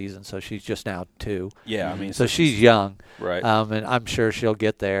second season, so she's just now 2. Yeah, I mean, so she's young, right? And I'm sure she'll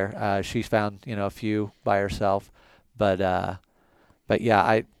get there. She's found, a few by herself, but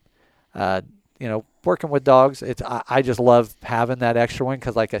yeah, working with dogs, I just love having that extra one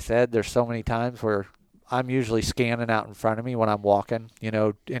because, like I said, there's so many times where I'm usually scanning out in front of me when I'm walking,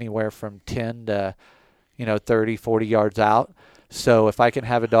 anywhere from 10 to, 30, 40 yards out. So if I can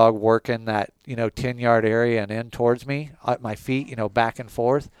have a dog working that, 10-yard area and in towards me at my feet, back and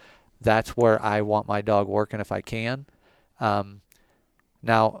forth, that's where I want my dog working if I can.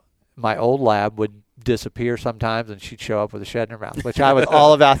 Now, my old lab would disappear sometimes, and she'd show up with a shed in her mouth, which I was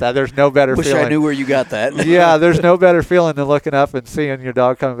all about that. There's no better Wish feeling. I knew where you got that. Yeah, there's no better feeling than looking up and seeing your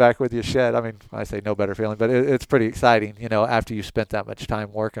dog coming back with your shed. I mean, I say no better feeling, but it's pretty exciting, after you spent that much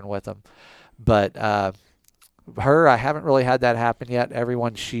time working with them. But her, I haven't really had that happen yet.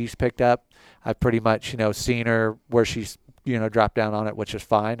 Everyone she's picked up, I've pretty much, seen her where she's, dropped down on it, which is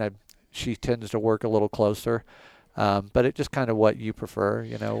fine. She tends to work a little closer, but it just kind of what you prefer,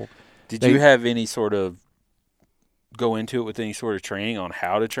 Did you have any sort of go into it with any sort of training on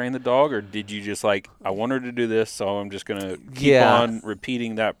how to train the dog, or did you just I want her to do this, so I'm just going to keep on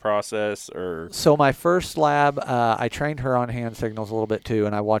repeating that process? Or So my first lab, I trained her on hand signals a little bit too,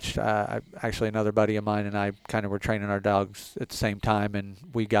 and I watched actually another buddy of mine and I kind of were training our dogs at the same time, and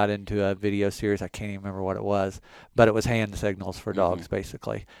we got into a video series. I can't even remember what it was, but it was hand signals for dogs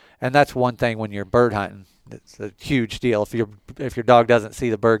basically. And that's one thing when you're bird hunting. It's a huge deal. If your dog doesn't see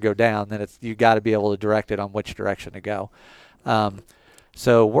the bird go down, then you got to be able to direct it on which direction to go.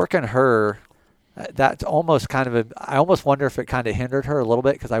 So working her, that's almost I almost wonder if it kind of hindered her a little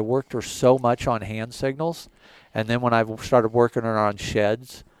bit, because I worked her so much on hand signals, and then when I started working her on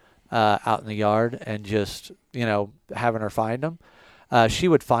sheds out in the yard and just having her find them, she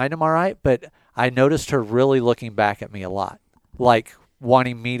would find them all right, but I noticed her really looking back at me a lot, like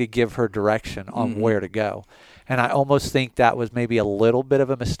wanting me to give her direction on where to go. And I almost think that was maybe a little bit of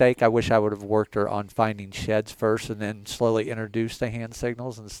a mistake. I wish I would have worked her on finding sheds first and then slowly introduced the hand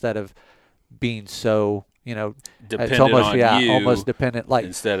signals, instead of being so, dependent it's almost, on you almost dependent, like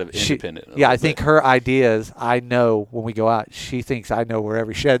instead of independent. I think her idea is, I know when we go out, she thinks I know where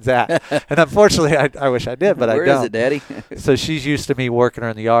every shed's at. And unfortunately, I wish I did, but I don't. Where is it, Daddy? So she's used to me working her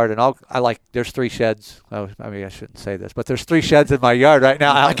in the yard, and there's 3 sheds. Oh, I mean, I shouldn't say this, but there's 3 sheds in my yard right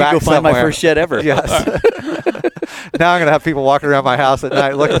now. I can go find my first shed ever. Yes. Now I'm going to have people walking around my house at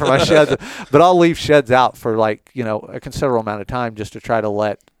night looking for my sheds. But I'll leave sheds out for a considerable amount of time, just to try to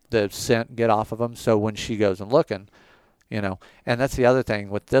let the scent get off of them. So when she goes and looking, and that's the other thing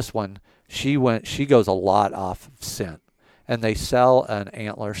with this one, she goes a lot off of scent, and they sell an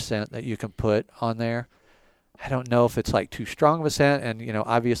antler scent that you can put on there. I don't know if it's too strong of a scent, and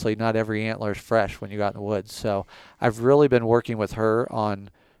obviously not every antler is fresh when you got in the woods. So I've really been working with her on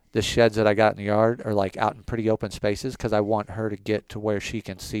the sheds that I got in the yard, or out in pretty open spaces, because I want her to get to where she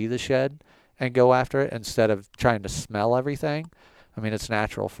can see the shed and go after it, instead of trying to smell everything. I mean, it's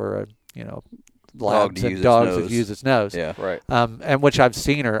natural for dogs to use its nose. Yeah, right. And which I've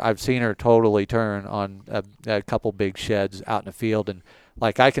seen her totally turn on a couple big sheds out in the field, and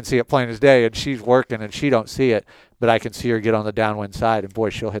I can see it plain as day, and she's working and she don't see it, but I can see her get on the downwind side, and boy,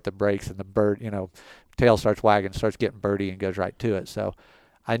 she'll hit the brakes, and the bird, tail starts wagging, starts getting birdie, and goes right to it. So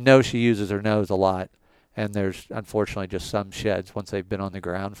I know she uses her nose a lot. And there's unfortunately just some sheds, once they've been on the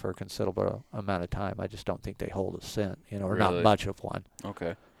ground for a considerable amount of time, I just don't think they hold a scent, or not much of one.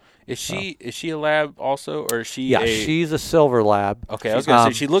 Okay. Is she a lab also, or is she? Yeah, she's a silver lab. Okay, I was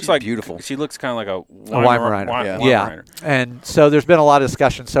gonna say she looks beautiful. She looks kind of like a Weimaraner. Weimaraner. And so there's been a lot of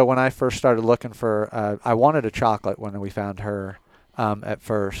discussion. So when I first started looking for, I wanted a chocolate when we found her. At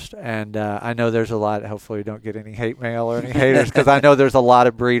first, and I know there's a lot. Hopefully, we don't get any hate mail or any haters, because I know there's a lot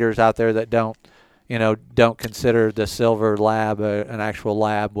of breeders out there that don't consider the silver lab an actual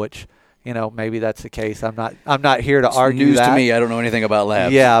lab, which, maybe that's the case. I'm not here to argue news that. to me. I don't know anything about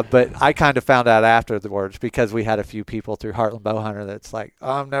labs. Yeah, but I kind of found out afterwards, because we had a few people through Heartland Bowhunter that's like,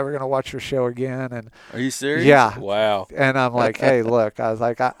 oh, I'm never going to watch your show again. And are you serious? Yeah. Wow. And I'm like, hey, look, I was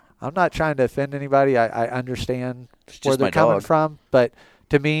like, I'm not trying to offend anybody. I understand where they're coming from, but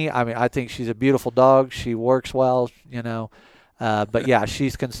to me, I mean, I think she's a beautiful dog. She works well, but yeah,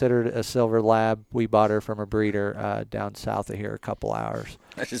 she's considered a silver lab. We bought her from a breeder down south of here, a couple hours.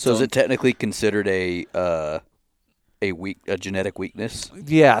 So is it technically considered a genetic weakness?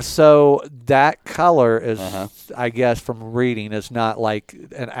 Yeah. So that color is, I guess, from reading, is not like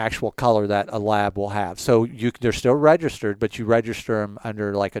an actual color that a lab will have. So they're still registered, but you register them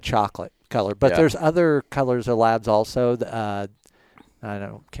under like a chocolate color. But there's other colors of labs also. Can't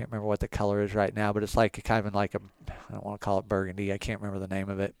remember what the color is right now, but it's like kind of like I don't want to call it burgundy. I can't remember the name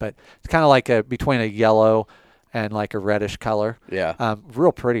of it, but it's kind of like between a yellow and like a reddish color. Yeah.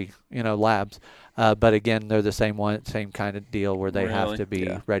 Real pretty, labs. But again, they're the same same kind of deal where they have to be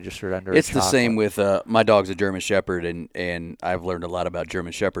registered under. It's the same with my dog's a German Shepherd, and I've learned a lot about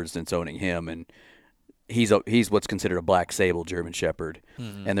German Shepherds since owning him, and he's what's considered a black sable German Shepherd,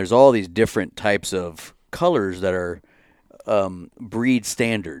 and there's all these different types of colors that are breed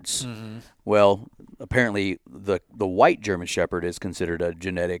standards. Well, apparently the white German Shepherd is considered a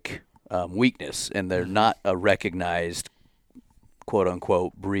genetic weakness, and they're not a recognized quote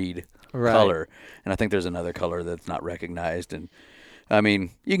unquote breed color, and I think there's another color that's not recognized. And I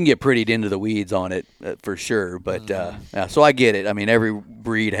mean, you can get pretty into the weeds on it for sure, but yeah, so I get it. I mean, every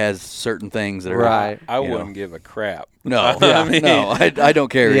breed has certain things that are I wouldn't give a crap. No, I don't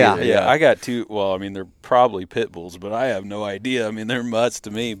care either. Yeah, I got two. Well, I mean, they're probably pit bulls, but I have no idea. I mean, they're mutts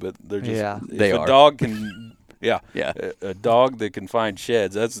to me, but they're just they are. A dog can. A dog that can find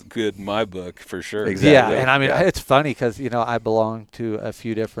sheds, that's good in my book for sure. Exactly. Yeah, and I mean, it's funny because, I belong to a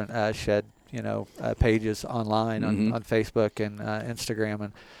few different shed, pages online on Facebook and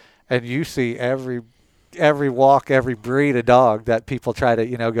Instagram, and you see every walk, every breed of dog that people try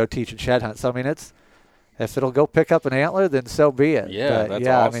to, go teach and shed hunt. So, I mean, if it'll go pick up an antler, then so be it. Yeah, that's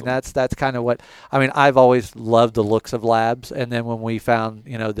awesome. I mean, that's kind of what – I mean, I've always loved the looks of labs, and then when we found,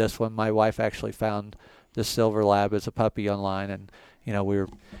 this one, my wife actually found – the silver lab as a puppy online, and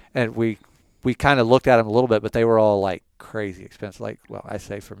we kind of looked at them a little bit, but they were all like crazy expensive. Like, well, I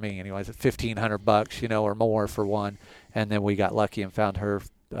say for me anyways, at $1,500, or more for one. And then we got lucky and found her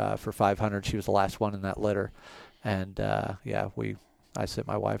for $500. She was the last one in that litter, and I sent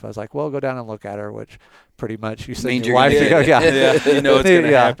my wife. I was like, well, go down and look at her, which pretty much you send your wife to go. Yeah, you know it's going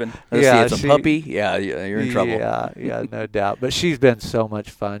to happen. It's a puppy. Yeah, you're in trouble. Yeah, no doubt. But she's been so much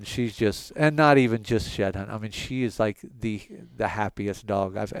fun. She's just, and not even just shed hunt. I mean, she is like the happiest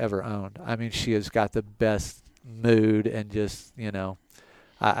dog I've ever owned. I mean, she has got the best mood, and just,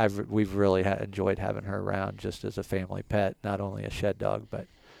 we've really enjoyed having her around just as a family pet, not only a shed dog, but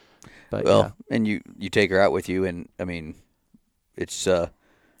well, and you take her out with you, and I mean, it's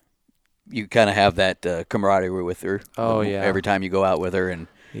you kind of have that camaraderie with her. Oh yeah. Every time you go out with her, and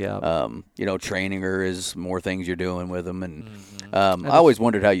yeah, training her is more things you're doing with them, and I always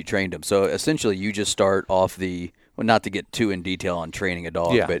wondered how you trained them. So essentially, you just start off not to get too in detail on training a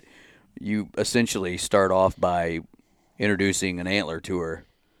dog, but you essentially start off by introducing an antler to her,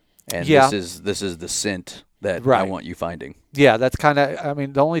 and this is the scent that I want you finding. Yeah, that's kind of, I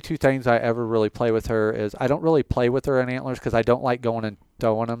mean, the only two things I ever really play with her is I don't really play with her in antlers because I don't like going and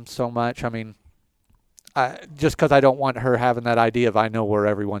throwing them so much. I mean, just because I don't want her having that idea of I know where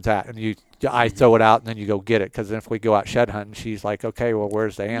everyone's at, and I throw it out and then you go get it, because then if we go out shed hunting, she's like, okay, well,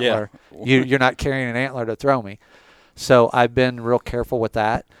 where's the antler? Yeah. You're not carrying an antler to throw me. So I've been real careful with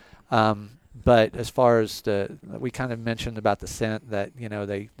that. But as far as we kind of mentioned about the scent, that,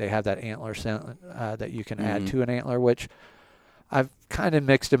 they have that antler scent that you can add to an antler, which I've kind of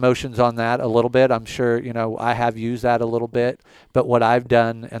mixed emotions on that a little bit. I'm sure, I have used that a little bit. But what I've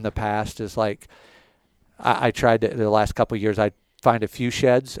done in the past is, like, I tried to, the last couple of years, I find a few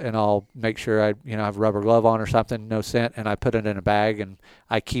sheds and I'll make sure I have a rubber glove on or something, no scent, and I put it in a bag, and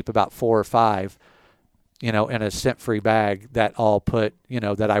I keep about 4 or 5, in a scent-free bag that I'll put,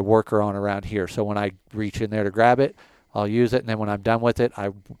 that I work her on around here. So when I reach in there to grab it, I'll use it, and then when I'm done with it, I,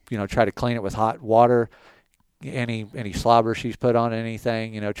 try to clean it with hot water, any slobber she's put on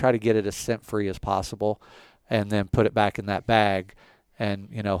anything, try to get it as scent-free as possible, and then put it back in that bag. And,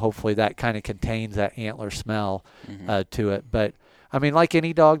 hopefully that kind of contains that antler smell to it. But, I mean, like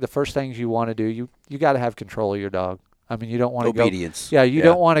any dog, the first things you want to do, you got to have control of your dog. I mean, you don't want to go. Obedience. Yeah, you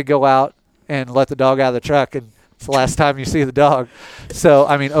don't want to go out and let the dog out of the truck and it's the last time you see the dog. So,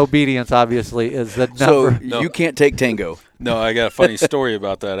 I mean, obedience obviously is the number. So you can't take Tango. No, I got a funny story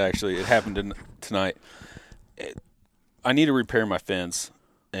about that, actually. It happened tonight. I need to repair my fence.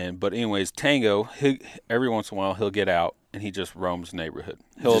 But anyways, Tango, every once in a while, he'll get out and he just roams the neighborhood.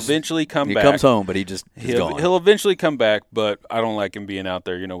 He'll eventually come back. He comes home, but he's gone. He'll eventually come back, but I don't like him being out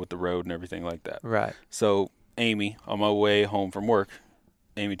there, with the road and everything like that. Right. So Amy, on my way home from work,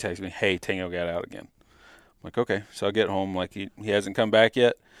 Amy texts me, hey, Tango got out again. I'm like, okay. So I get home, like, he hasn't come back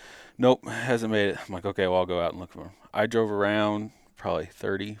yet. Nope, hasn't made it. I'm like, okay, well, I'll go out and look for him. I drove around probably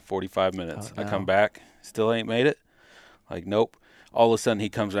 30, 45 minutes. Oh, no. I come back, still ain't made it. Like, nope. All of a sudden, he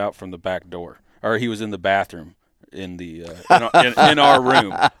comes out from the back door. Or he was in the bathroom in the in our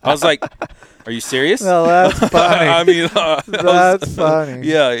room. I was like, are you serious? No, that's funny. I mean, that's funny.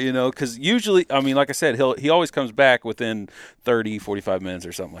 Yeah, because usually, I mean, like I said, he always comes back within 30, 45 minutes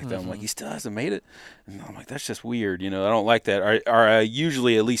or something like that. I'm like, he still hasn't made it? And I'm like, that's just weird. I don't like that. Or I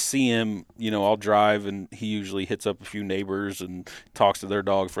usually at least see him, I'll drive, and he usually hits up a few neighbors and talks to their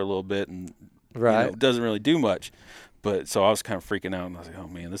dog for a little bit and doesn't really do much. But so I was kind of freaking out, and I was like, "Oh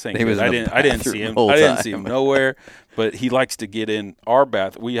man, this ain't good." I didn't see him. I didn't see him nowhere. But he likes to get in our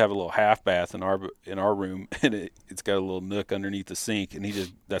bath. We have a little half bath in our room, and it's got a little nook underneath the sink, and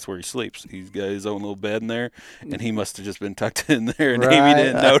that's where he sleeps. He's got his own little bed in there, and he must have just been tucked in there, and Amy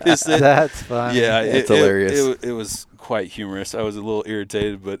didn't notice it. That's funny. Yeah, it's hilarious. It was quite humorous. I was a little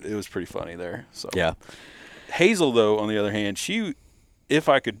irritated, but it was pretty funny there. So yeah. Hazel, though, on the other hand, if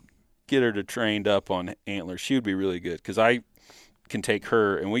I could get her to trained up on antlers, she would be really good because I can take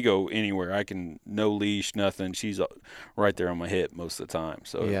her and we go anywhere. I can no leash, nothing. She's right there on my hip most of the time.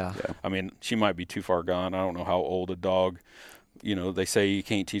 So yeah. I mean, she might be too far gone. I don't know how old a dog. They say you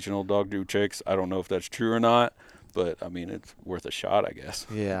can't teach an old dog to do tricks. I don't know if that's true or not, but I mean, it's worth a shot, I guess.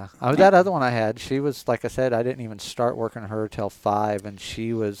 Yeah. That other one I had, she was, like I said, I didn't even start working her till 5, and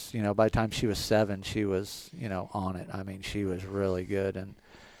she was, by the time she was 7, she was, on it. I mean, she was really good,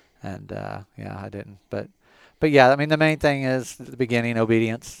 and yeah, I didn't, but yeah, I mean, the main thing is the beginning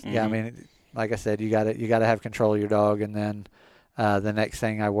obedience. Mm-hmm. Yeah, I mean, like I said, you got to have control of your dog, and then the next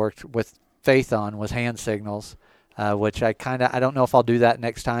thing I worked with Faith on was hand signals, which I don't know if I'll do that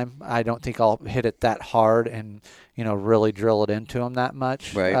next time. I don't think I'll hit it that hard and really drill it into them that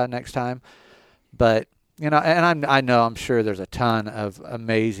much next time. But and I'm sure there's a ton of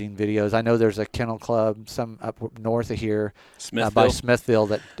amazing videos. I know there's a kennel club some up north of here by Smithville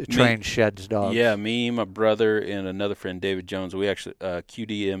that trains sheds dogs. Yeah, me, my brother, and another friend, David Jones. We actually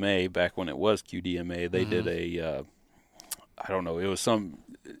QDMA, back when it was QDMA, they did a I don't know, it was some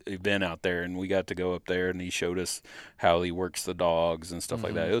event out there, and we got to go up there, and he showed us how he works the dogs and stuff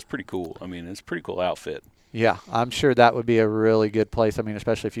like that. It was pretty cool. I mean, it's a pretty cool outfit. Yeah, I'm sure that would be a really good place. I mean,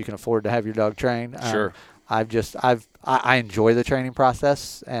 especially if you can afford to have your dog trained. Sure. I enjoy the training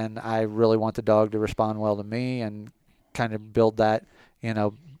process, and I really want the dog to respond well to me and kind of build that,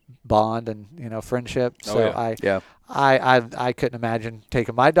 bond and friendship. So I couldn't imagine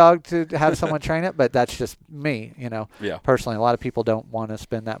taking my dog to have someone train it, but that's just me, Yeah. Personally, a lot of people don't want to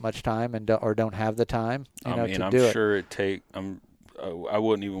spend that much time and don't have the time, to do it. I'm sure I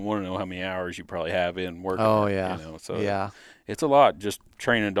wouldn't even want to know how many hours you probably have in working. Oh yeah. So yeah. It's a lot, just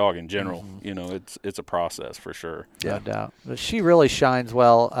training a dog in general. It's a process for sure. No doubt. But she really shines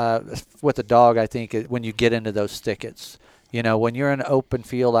well with a dog, I think, when you get into those thickets. When you're in an open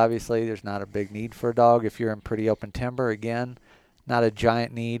field, obviously there's not a big need for a dog. If you're in pretty open timber, again, not a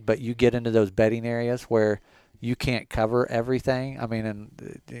giant need. But you get into those bedding areas where you can't cover everything. I mean,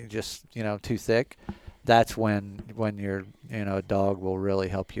 and just too thick. That's when you're a dog will really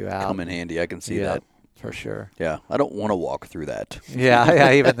help you out. Come in handy. I can see that. For sure. Yeah, I don't want to walk through that.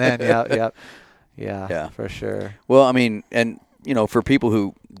 Yeah, even then, yeah, for sure. Well, I mean, and for people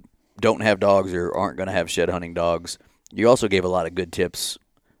who don't have dogs or aren't going to have shed hunting dogs, you also gave a lot of good tips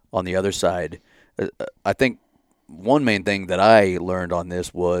on the other side. I think one main thing that I learned on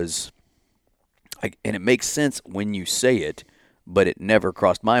this was, and it makes sense when you say it, but it never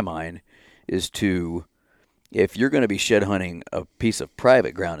crossed my mind, is if you're going to be shed hunting a piece of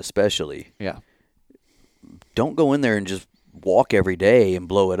private ground especially, don't go in there and just walk every day and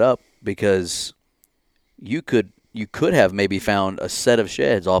blow it up, because you could have maybe found a set of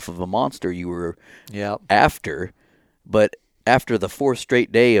sheds off of a monster you were after, but after the 4th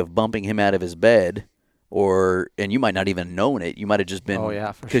straight day of bumping him out of his bed, and you might not even known it, you might have just been,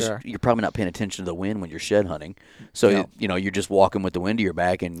 because you're probably not paying attention to the wind when you're shed hunting. So you're just walking with the wind to your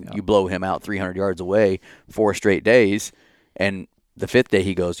back, and you blow him out 300 yards away 4 straight days, and the 5th day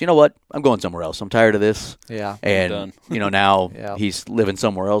he goes, you know what? I'm going somewhere else. I'm tired of this. Yeah. And now he's living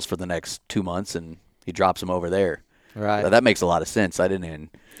somewhere else for the next 2 months, and he drops him over there. Right. So that makes a lot of sense. I didn't even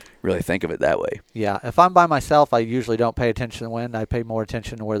really think of it that way. Yeah. If I'm by myself, I usually don't pay attention to the wind. I pay more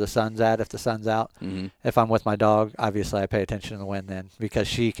attention to where the sun's at if the sun's out. Mm-hmm. If I'm with my dog, obviously I pay attention to the wind then, because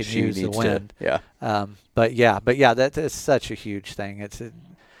she can use the wind. But that is such a huge thing.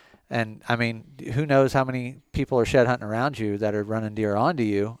 And I mean, who knows how many people are shed hunting around you that are running deer onto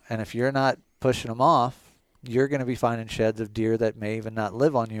you, and if you're not pushing them off, you're going to be finding sheds of deer that may even not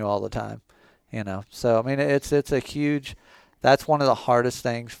live on you all the time. So I mean, it's a huge. That's one of the hardest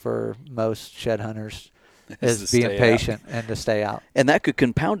things for most shed hunters is being patient and to stay out. And that could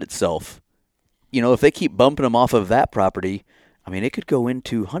compound itself. If they keep bumping them off of that property, I mean, it could go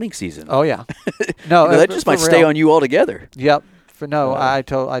into hunting season. Oh yeah, no, that just might stay on you altogether. Yep. I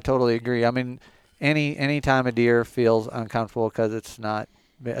totally agree. I mean, any time a deer feels uncomfortable because it's not,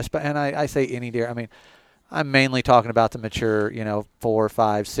 and I say any deer. I mean, I'm mainly talking about the mature, 4,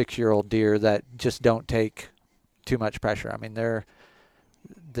 5, 6-year-old deer that just don't take too much pressure. I mean,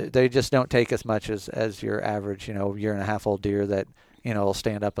 they just don't take as much as your average, year and a half old deer that will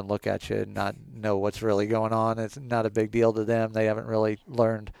stand up and look at you and not know what's really going on. It's not a big deal to them. They haven't really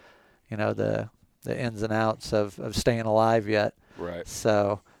learned, the ins and outs of staying alive yet. Right.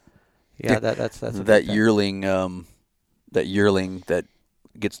 So, yeah, that's that yearling. That yearling that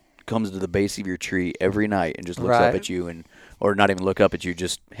gets comes to the base of your tree every night and just looks up Right. at you, or not even look up at you,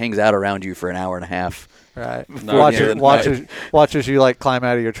 just hangs out around you for an hour and a half. Right. Not the end of the Watches you like climb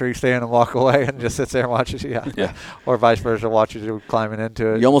out of your tree stand and walk away, and just sits there and watches you. Yeah. Or vice versa, watches you climbing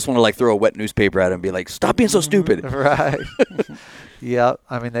into it. You almost want to like throw a wet newspaper at him and be like, "Stop being so stupid." Right. Yep.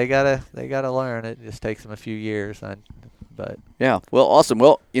 I mean, they gotta learn. It just takes them a few years, but Yeah. Well, awesome.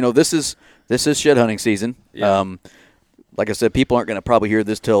 Well, this is shed hunting season. Yeah. Like I said, people aren't going to probably hear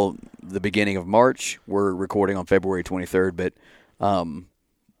this till the beginning of March. We're recording on February 23rd, but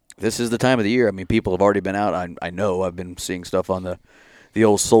this is the time of the year. I mean, people have already been out. I know I've been seeing stuff on the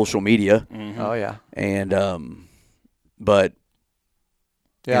old social media. Mm-hmm. oh yeah. And but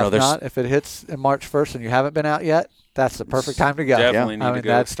Yeah, there's if it hits in March 1st and you haven't been out yet, that's the perfect time to go. Definitely need I to mean, go.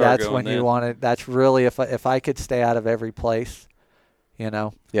 that's Start when going you then. want it. That's really if I could stay out of every place, yeah.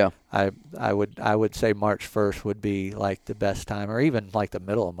 I would say March 1st would be like the best time, or even like the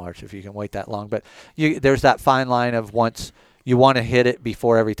middle of March if you can wait that long. But there's that fine line of once you want to hit it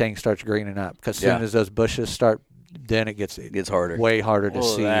before everything starts greening up, because as soon as those bushes start, then it gets harder. way harder to Well,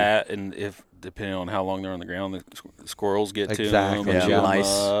 see. that, and if depending on how long they're on the ground, the squirrels get to Exactly. them, and Yeah. chew 'em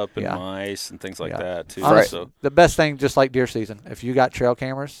Mice. up, and Yeah. mice and things like Yeah. that too. Right. So The best thing, just like deer season, if you got trail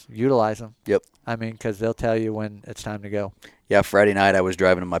cameras, utilize them. Yep. I mean, because they'll tell you when it's time to go. Yeah, Friday night I was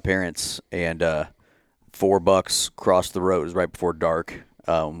driving to my parents', and 4 bucks crossed the road. It was right before dark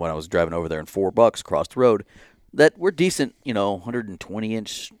when I was driving over there, and 4 bucks crossed the road that were decent,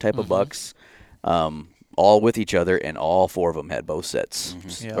 120-inch type of bucks, all with each other, and all 4 of them had both sets,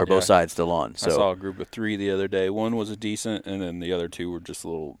 Yeah. or both sides still on. I saw So a group of 3 the other day. One was a decent, and then the other 2 were just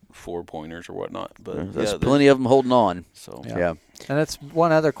little 4-pointers or whatnot. But there's yeah, plenty of them holding on. So Yeah. And it's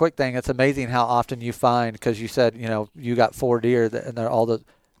one other quick thing. It's amazing how often you find, because you said, you got 4 deer, and they're all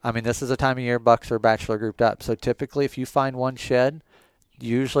this is a time of year bucks are bachelor grouped up. So typically if you find one shed,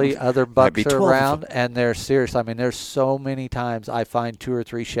 usually other bucks be are 12 of around, and they're serious. I mean, there's so many times I find 2 or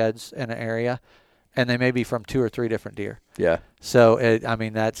 3 sheds in an area, and they may be from 2 or 3 different deer. Yeah. So,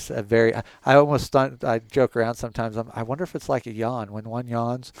 that's a very – I joke around sometimes. I wonder if it's like a yawn. When one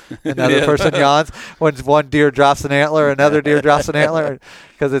yawns, another person yawns. When one deer drops an antler, another deer drops an antler.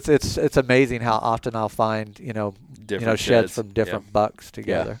 Because it's amazing how often I'll find, different sheds from different bucks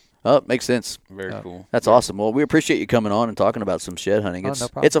together. Oh, it makes sense. Very cool. That's awesome. Well, we appreciate you coming on and talking about some shed hunting. Oh, It's no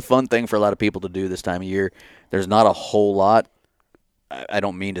problem. it's a fun thing for a lot of people to do this time of year. There's not a whole lot. I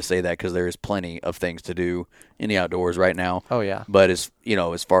don't mean to say that, because there is plenty of things to do in the outdoors right now. Oh, yeah. But as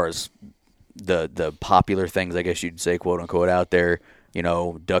far as the popular things, I guess you'd say, quote unquote, out there,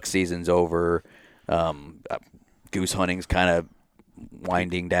 duck season's over, goose hunting's kind of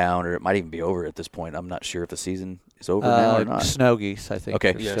winding down, or it might even be over at this point. I'm not sure if the season is over now or not. Snow geese, I think.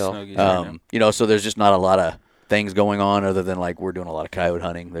 Okay. are Yeah, still. snow geese right now. So there's just not a lot of things going on other than like we're doing a lot of coyote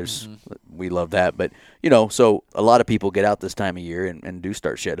hunting. We love that, but so a lot of people get out this time of year and do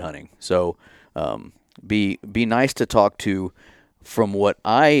start shed hunting. So be nice to talk to, from what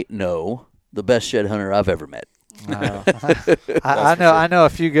I know, the best shed hunter I've ever met. I know a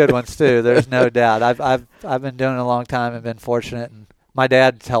few good ones too. There's no doubt. I've been doing it a long time and been fortunate, and my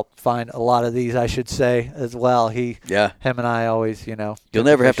dad's helped find a lot of these, I should say, as well. Him and I always, You'll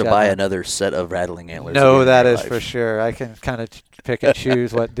never have to buy another set of rattling antlers. No, again that in your is life. for sure. I can kind of pick and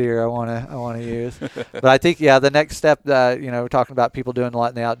choose what deer I want to use. But I think, the next step, talking about people doing a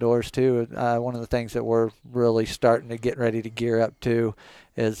lot in the outdoors too. One of the things that we're really starting to get ready to gear up to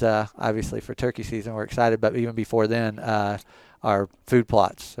is obviously for turkey season. We're excited, but even before then, our food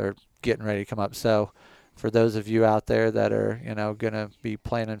plots are getting ready to come up. So for those of you out there that are, going to be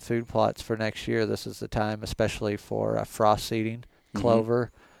planning food plots for next year, this is the time, especially for frost seeding, clover,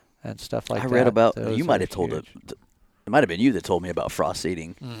 and stuff like that. I read about, Those you might are have told huge. it might have been you that told me about frost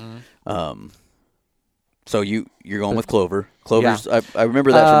seeding. So you're going with clover. Clover's, I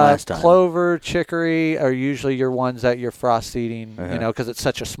remember that from last time. Clover, chicory are usually your ones that you're frost seeding, because it's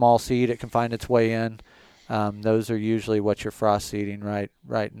such a small seed, it can find its way in. Those are usually what you're frost seeding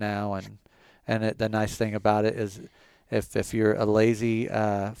right now, and the nice thing about it is, if you're a lazy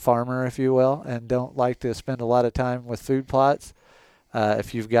farmer, if you will, and don't like to spend a lot of time with food plots,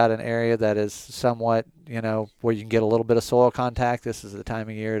 if you've got an area that is somewhat, where you can get a little bit of soil contact, this is the time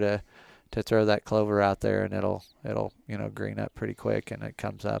of year to throw that clover out there, and it'll green up pretty quick, and it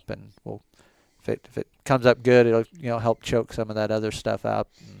comes up, and if it comes up good, it'll help choke some of that other stuff out.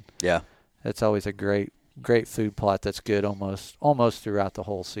 And yeah, it's always a great food plot that's good almost throughout the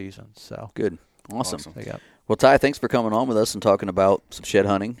whole season. So good, awesome. Yeah. Well, Ty, thanks for coming on with us and talking about some shed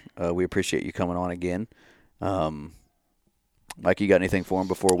hunting. We appreciate you coming on again. Mike, you got anything for him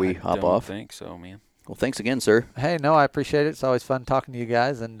before we hop off? I don't think so, man. Well, thanks again, sir. Hey, no, I appreciate it. It's always fun talking to you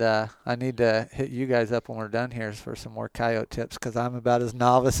guys, and I need to hit you guys up when we're done here for some more coyote tips because I'm about as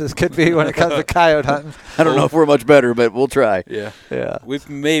novice as could be when it comes to coyote hunting. I don't know if we're much better, but we'll try. Yeah. Yeah. We've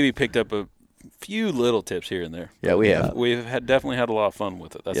maybe picked up a few little tips here and there. Yeah, we have. We've definitely had a lot of fun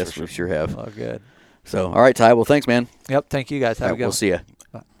with it. That's Yes, for sure. we sure have. Oh, good. So, all right, Ty. Well, thanks, man. Yep. Thank you guys. Have a good We'll one. see you.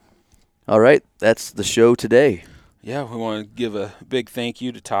 Bye. All right, that's the show today. Yeah, we want to give a big thank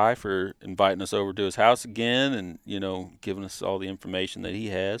you to Ty for inviting us over to his house again and, giving us all the information that he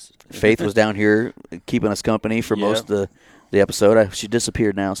has. Faith was down here keeping us company for most of the episode. She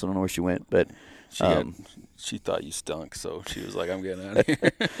disappeared now, so I don't know where she went. But she thought you stunk, so she was like, I'm getting out of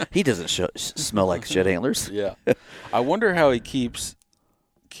here. He doesn't smell like shed antlers. Yeah. I wonder how he keeps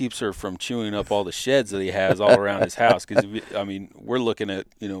her from chewing up all the sheds that he has all around his house. Because, we're looking at,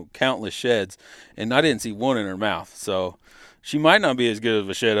 countless sheds, and I didn't see one in her mouth. So she might not be as good of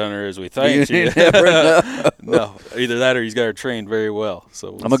a shed hunter as we think. You never know. No, either that or he's got her trained very well. So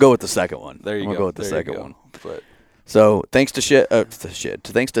I'm going to go with the second one. There you go. I'm going to go with the there second one. But so thanks to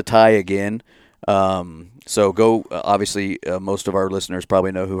thanks to Ty again. So go, obviously, most of our listeners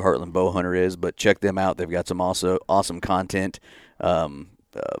probably know who Heartland Bowhunter is, but check them out. They've got some awesome content.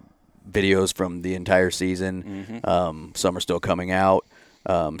 Videos from the entire season. Mm-hmm. Some are still coming out.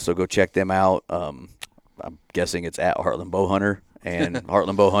 So go check them out. I'm guessing it's at Heartland Bowhunter and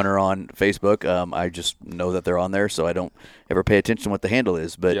Heartland Bowhunter on Facebook. I just know that they're on there, so I don't ever pay attention to what the handle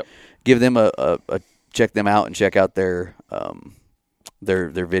is. But give them a check them out and check out their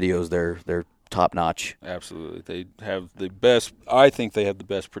videos. They're top notch. Absolutely, they have the best. I think they have the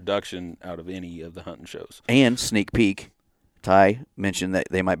best production out of any of the hunting shows. And sneak peek. Ty mentioned that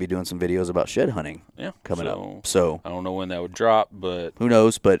they might be doing some videos about shed hunting coming up. So I don't know when that would drop, but who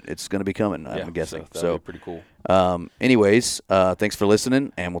knows? But it's going to be coming, I'm guessing. So that'd be pretty cool. Anyways, thanks for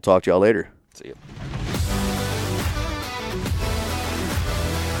listening, and we'll talk to y'all later. See you.